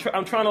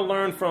 I'm trying to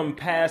learn from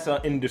past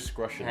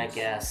indiscretions. I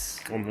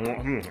guess.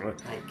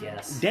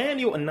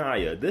 Daniel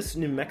Anaya, this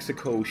New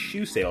Mexico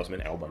shoe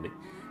salesman, Al Bundy,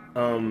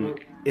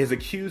 is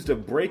accused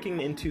of breaking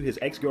into his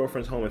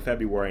ex-girlfriend's home in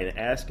February and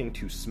asking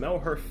to smell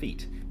her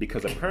feet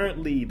because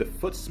apparently the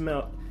foot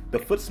smell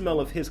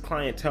of his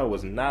clientele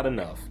was not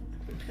enough.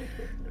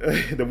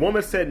 The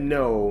woman said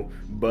no,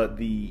 but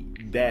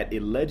that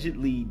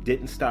allegedly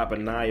didn't stop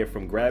Anaya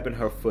from grabbing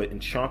her foot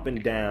and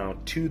chomping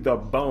down to the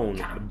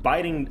bone,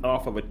 biting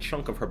off of a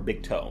chunk of her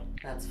big toe.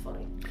 That's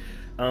funny.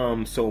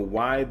 So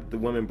why the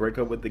woman break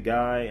up with the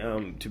guy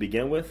to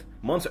begin with?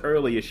 Months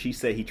earlier, she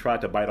said he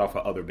tried to bite off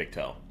her other big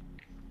toe.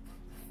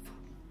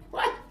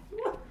 What?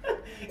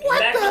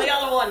 Back to the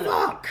other one.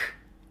 Fuck.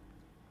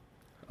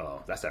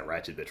 Oh, that's that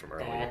ratchet bitch from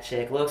earlier. That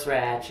chick looks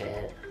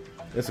ratchet.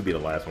 This will be the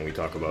last one we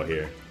talk about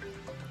here.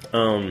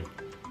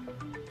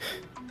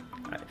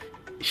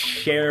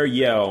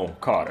 Cheryl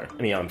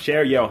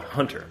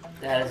Hunter.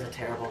 That is a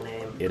terrible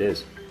name. It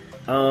is.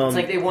 It's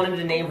like they wanted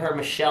to name her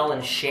Michelle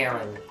and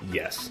Sharon.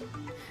 Yes.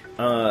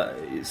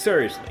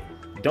 Seriously,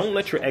 don't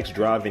let your ex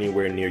drive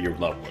anywhere near your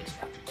loved ones.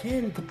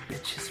 Again, the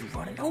bitch is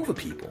running over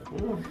people.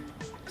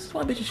 This is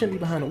why bitches shouldn't be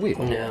behind the wheel.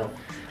 No.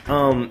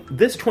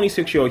 This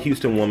 26-year-old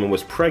Houston woman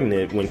was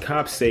pregnant when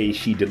cops say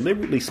she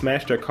deliberately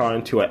smashed her car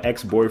into her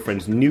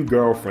ex-boyfriend's new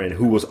girlfriend,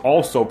 who was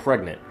also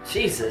pregnant.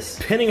 Jesus.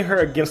 Pinning her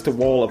against the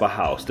wall of a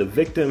house. The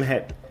victim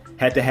had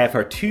to have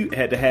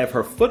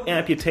her foot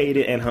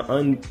amputated, and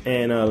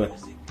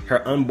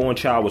her unborn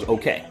child was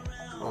okay.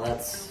 Well,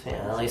 that's,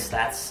 at least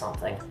that's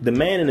something. The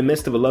man in the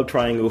midst of a love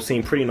triangle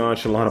seemed pretty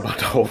nonchalant about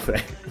the whole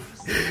thing.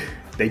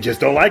 They just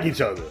don't like each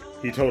other,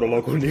 he told a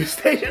local news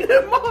station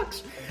in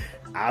March.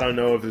 I don't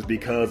know if it's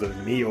because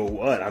of me or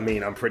what. I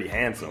mean, I'm pretty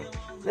handsome.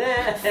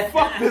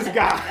 Fuck this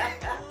guy.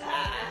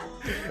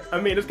 I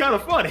mean, it's kind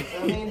of funny.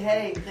 I mean,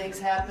 hey, things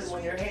happen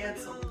when you're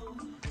handsome.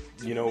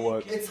 You know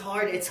what? It's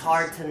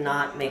hard to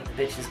not make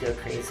the bitches go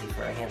crazy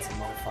for a handsome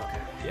motherfucker.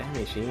 Yeah, I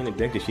mean, she ain't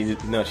addicted. She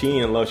ain't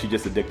in love. She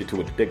just addicted to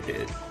what the dick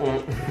did.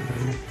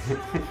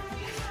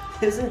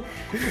 Isn't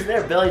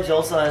there a Billy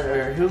Joel song,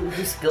 or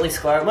who's Billy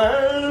Squire?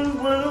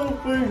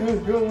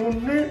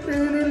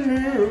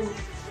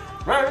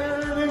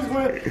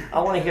 I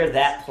want to hear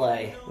that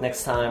play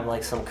next time,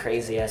 like some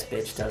crazy ass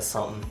bitch does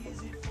something.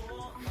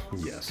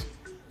 Yes.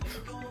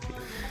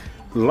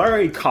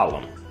 Larry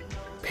Collum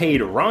paid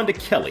Rhonda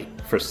Kelly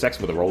for sex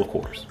with a roll of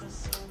quarters.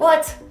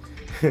 What?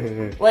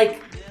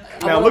 Like,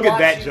 now look at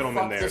that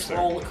gentleman there, this sir.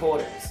 Roll of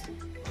quarters.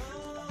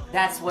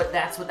 That's what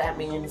that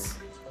means.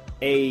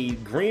 A man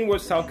in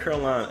Greenwood, South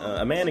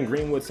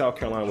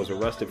Carolina, was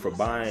arrested for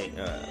buying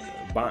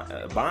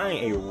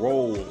a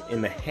roll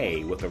in the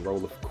hay with a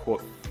roll of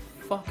quarters.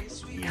 Fuck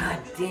you. God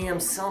damn,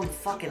 some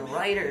fucking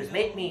writers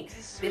make me.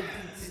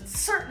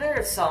 There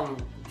are some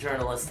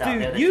journalists out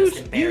there that just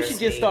embarrass you should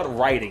just me. start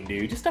writing,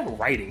 dude. Just start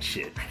writing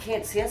shit. I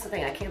can't. See, that's the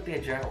thing. I can't be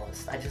a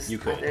journalist. You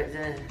could.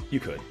 You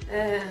could.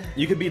 Eh,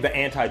 You could be the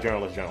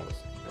anti-journalist journalist.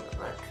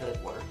 that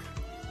could work.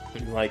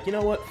 Like, you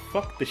know what?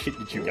 Fuck the shit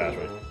that you guys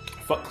write.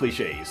 Fuck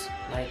cliches.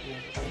 Might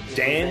be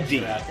Dan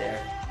D. out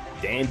there.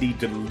 Dandy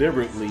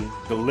deliberately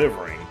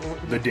delivering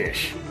the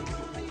dish.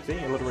 See,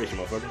 alliteration,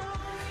 motherfucker.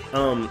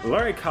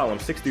 Larry Collum,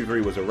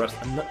 63, was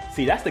arrested.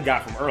 See, that's the guy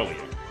from earlier.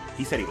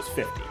 He said he was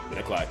 50, but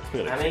that's like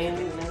clearly. I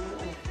mean,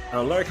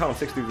 Larry Collum,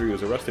 63,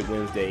 was arrested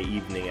Wednesday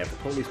evening after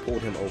police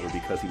pulled him over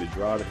because he was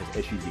driving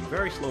his SUV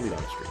very slowly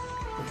down the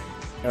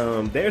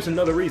street. There's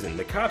another reason.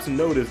 The cops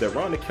noticed that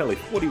Rhonda Kelly,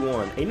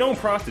 41, a known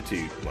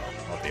prostitute, well,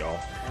 aren't they all,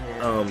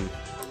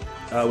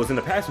 was in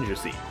the passenger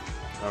seat.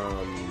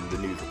 The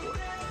news report.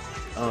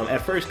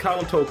 At first,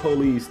 Collum told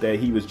police that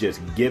he was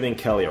just giving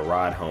Kelly a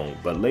ride home,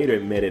 but later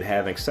admitted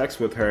having sex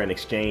with her in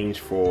exchange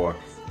for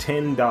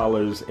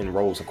 $10 in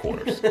rolls of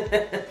quarters.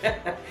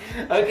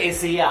 okay,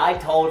 so yeah, I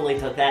totally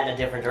took that in a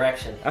different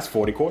direction. That's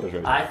 40 quarters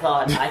right there.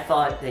 I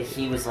thought that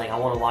he was like, I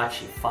want to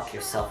watch you fuck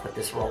yourself with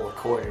this roll of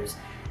quarters.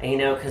 And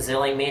because they're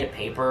like made of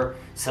paper,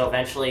 so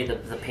eventually the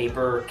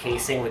paper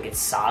casing would get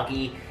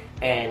soggy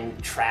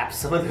and trap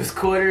some of those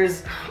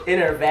quarters in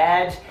her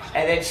vag,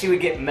 and then she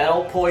would get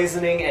metal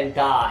poisoning and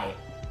die.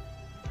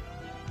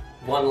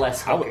 One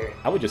less hooker.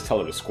 I would just tell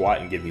her to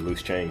squat and give me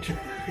loose change. Treat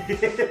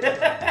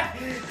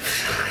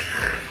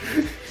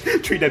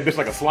that bitch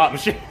like a slot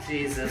machine.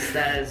 Jesus,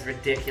 that is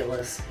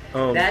ridiculous.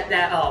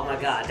 That oh my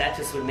god, that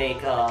just would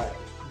make a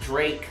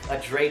Drake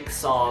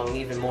song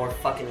even more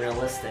fucking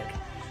realistic.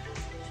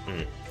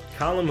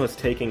 Collum was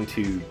taken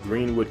to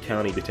Greenwood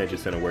County Detention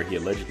Center, where he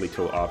allegedly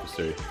told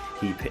officers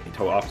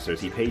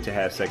he paid to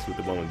have sex with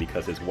the woman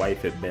because his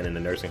wife had been in a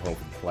nursing home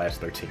for the last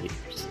 13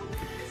 years.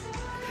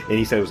 And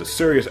he said it was a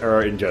serious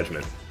error in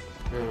judgment.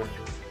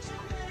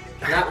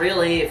 Not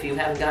really, if you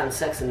haven't gotten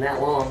sex in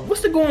that long.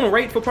 What's the going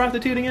rate for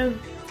prostituting in?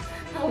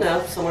 I don't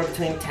know, somewhere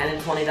between $10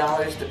 and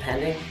 $20,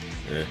 depending.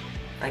 Yeah.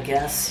 I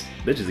guess.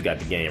 Bitches have got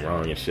the game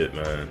wrong and shit,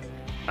 man.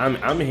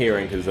 I'm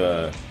hearing, because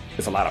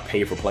there's a lot of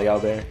pay for play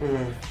out there.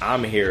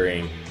 I'm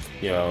hearing,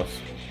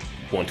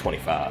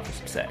 $125 for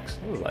some sex.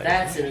 Like,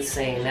 that's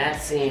insane.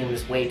 That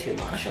seems way too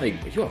much.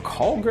 Like, you a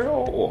call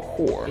girl or a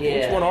whore?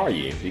 Yeah. Which one are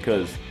you?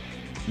 Because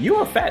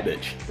you're a fat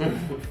bitch.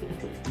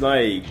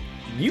 Like,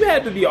 you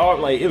had to be all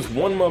like, it was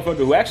one motherfucker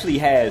who actually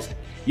has.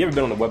 You ever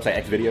been on the website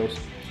X Videos?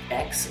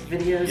 X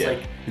Videos? Yeah.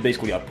 Like, it's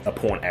basically a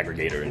porn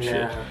aggregator and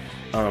shit.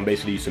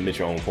 Basically, you submit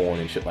your own porn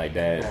and shit like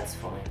that. That's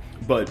funny.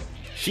 But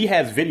she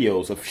has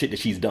videos of shit that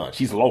she's done.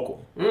 She's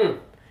local.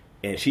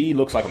 And she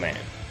looks like a man.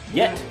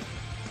 Yet,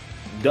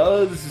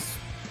 does.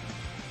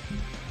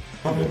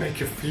 I'm gonna make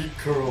your feet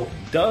curl.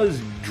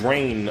 Does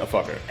drain a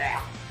fucker.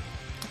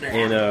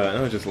 And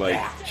I was just like,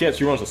 she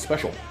runs a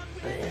special.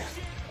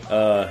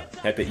 You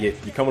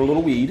come with a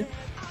little weed.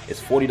 It's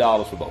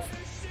 $40 for both.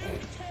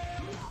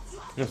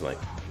 I was like,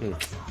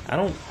 I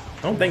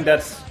don't think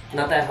that's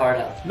not that hard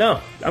up.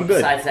 No, I'm good.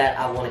 Besides that,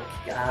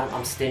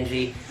 I'm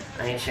stingy.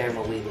 I ain't sharing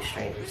my weed with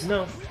strangers.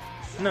 No,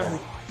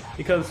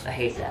 because I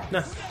hate that.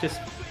 No,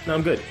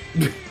 I'm good.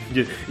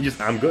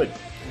 I'm good.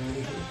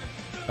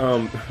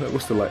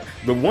 What's the line?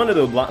 One of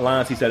the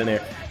lines he said in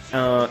there.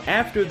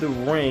 After the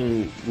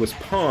ring was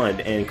pawned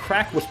and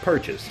crack was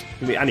purchased.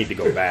 I need to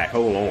go back.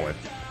 Hold on.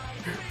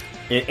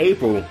 In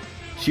April,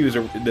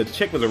 The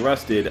chick was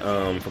arrested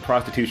for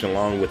prostitution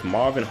along with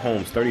Marvin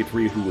Holmes,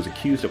 33, who was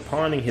accused of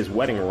pawning his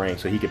wedding ring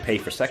so he could pay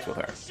for sex with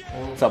her.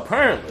 So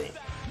apparently,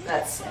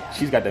 that's sad.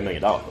 She's got that $1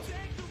 million.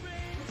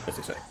 What's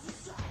it say?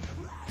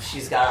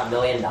 She's got $1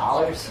 million? That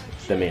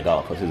 $1 million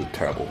plus is a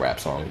terrible rap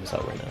song that's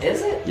out right now.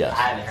 Is it? Yes.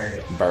 I haven't heard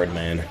it.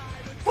 Birdman.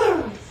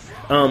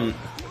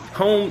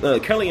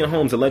 Kelly and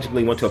Holmes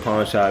allegedly went to a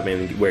pawn shop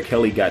where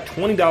Kelly got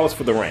 $20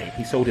 for the ring.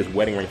 He sold his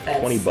wedding ring for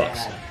 $20.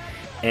 Sad.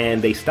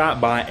 And they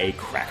stopped by a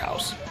crack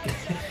house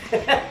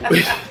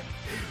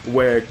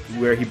where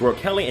he brought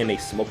Kelly and they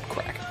smoked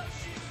crack.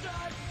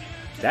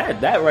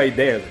 That right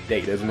there is a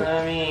date, isn't it?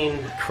 I mean,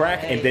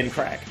 crack and then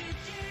crack.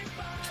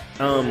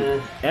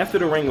 After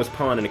the ring was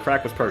pawned and the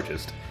crack was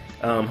purchased,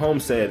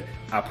 Holmes said,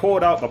 I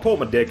pulled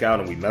my dick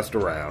out and we messed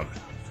around.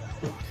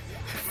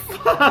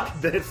 Fuck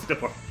that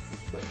story.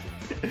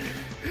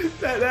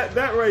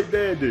 that right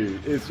there,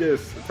 dude, is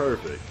just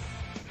perfect.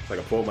 It's like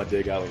I pulled my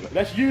dick out.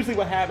 That's usually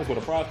what happens with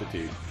a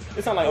prostitute.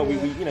 It's not like, oh, we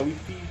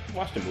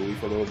watched a movie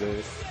for a little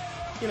bit.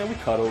 We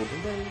cuddled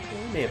and then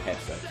we may have had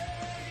sex.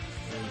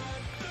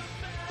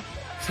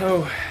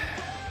 So,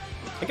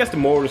 I guess the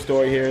moral of the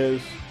story here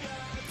is,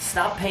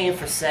 stop paying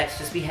for sex.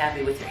 Just be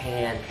happy with your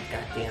hand.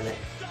 God damn it.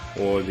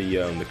 Or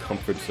the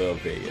comforts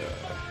of a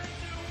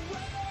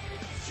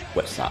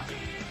wet sock.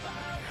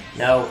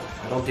 No,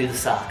 I don't do the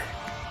sock.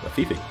 A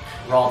fifi.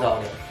 Raw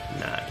dog it.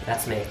 Nah,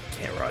 that's me.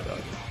 Can't raw dog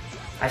it.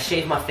 I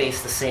shave my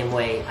face the same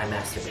way I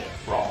masturbate.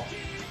 Raw.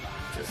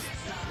 Just.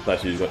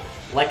 Thought you got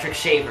electric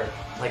shaver,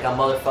 like a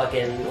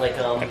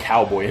motherfucking a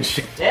cowboy and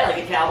shit. Yeah,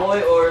 like a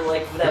cowboy, or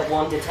like that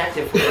one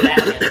detective from the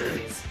Batman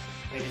movies.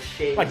 They just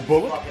shave like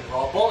Bullock. Fucking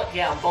raw Bullock.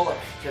 Yeah, I'm Bullock.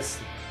 Just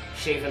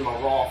shaving my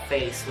raw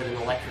face with an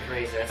electric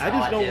razor. That's I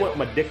just how don't want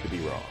my dick to be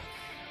raw.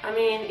 I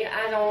mean, yeah,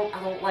 I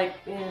don't like.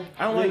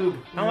 I don't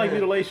like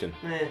mutilation.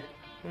 I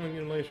don't like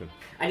mutilation.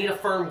 I need a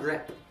firm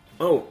grip.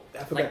 Oh,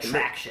 I forgot like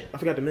traction. I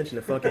forgot to mention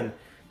the fucking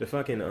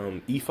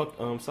e-fuck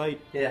site.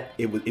 Yeah.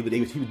 He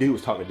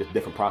was talking to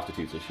different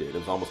prostitutes and shit. It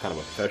was almost kind of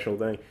a professional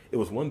thing. It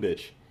was one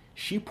bitch.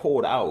 She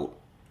pulled out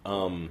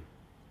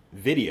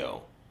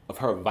video of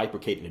her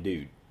vibrating a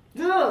dude.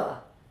 Ugh.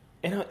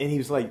 And he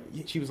was like,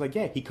 she was like,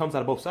 yeah, he comes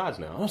out of both sides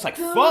now. I was like,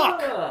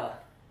 fuck.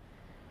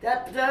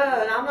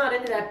 I'm not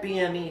into that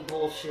BME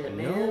bullshit,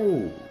 man.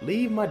 No,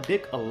 leave my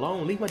dick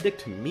alone. Leave my dick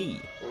to me.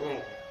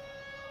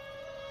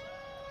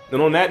 And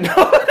on that note.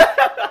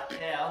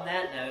 Yeah, on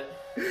that note.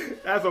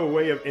 That's a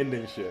way of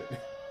ending shit.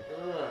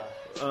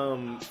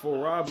 Ugh. For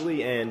Rob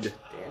Lee and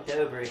Dan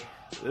Dobry.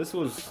 This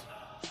was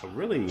a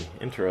really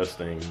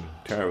interesting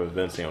turn of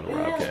events here on the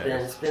Robcast.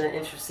 It's been an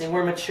interesting.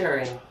 We're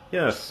maturing.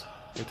 Yes,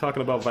 we're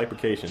talking about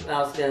vibrication.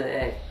 I was gonna.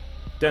 Hey.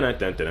 Dun dun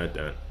dun dun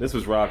dun. This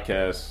was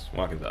Robcast.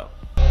 Walking out.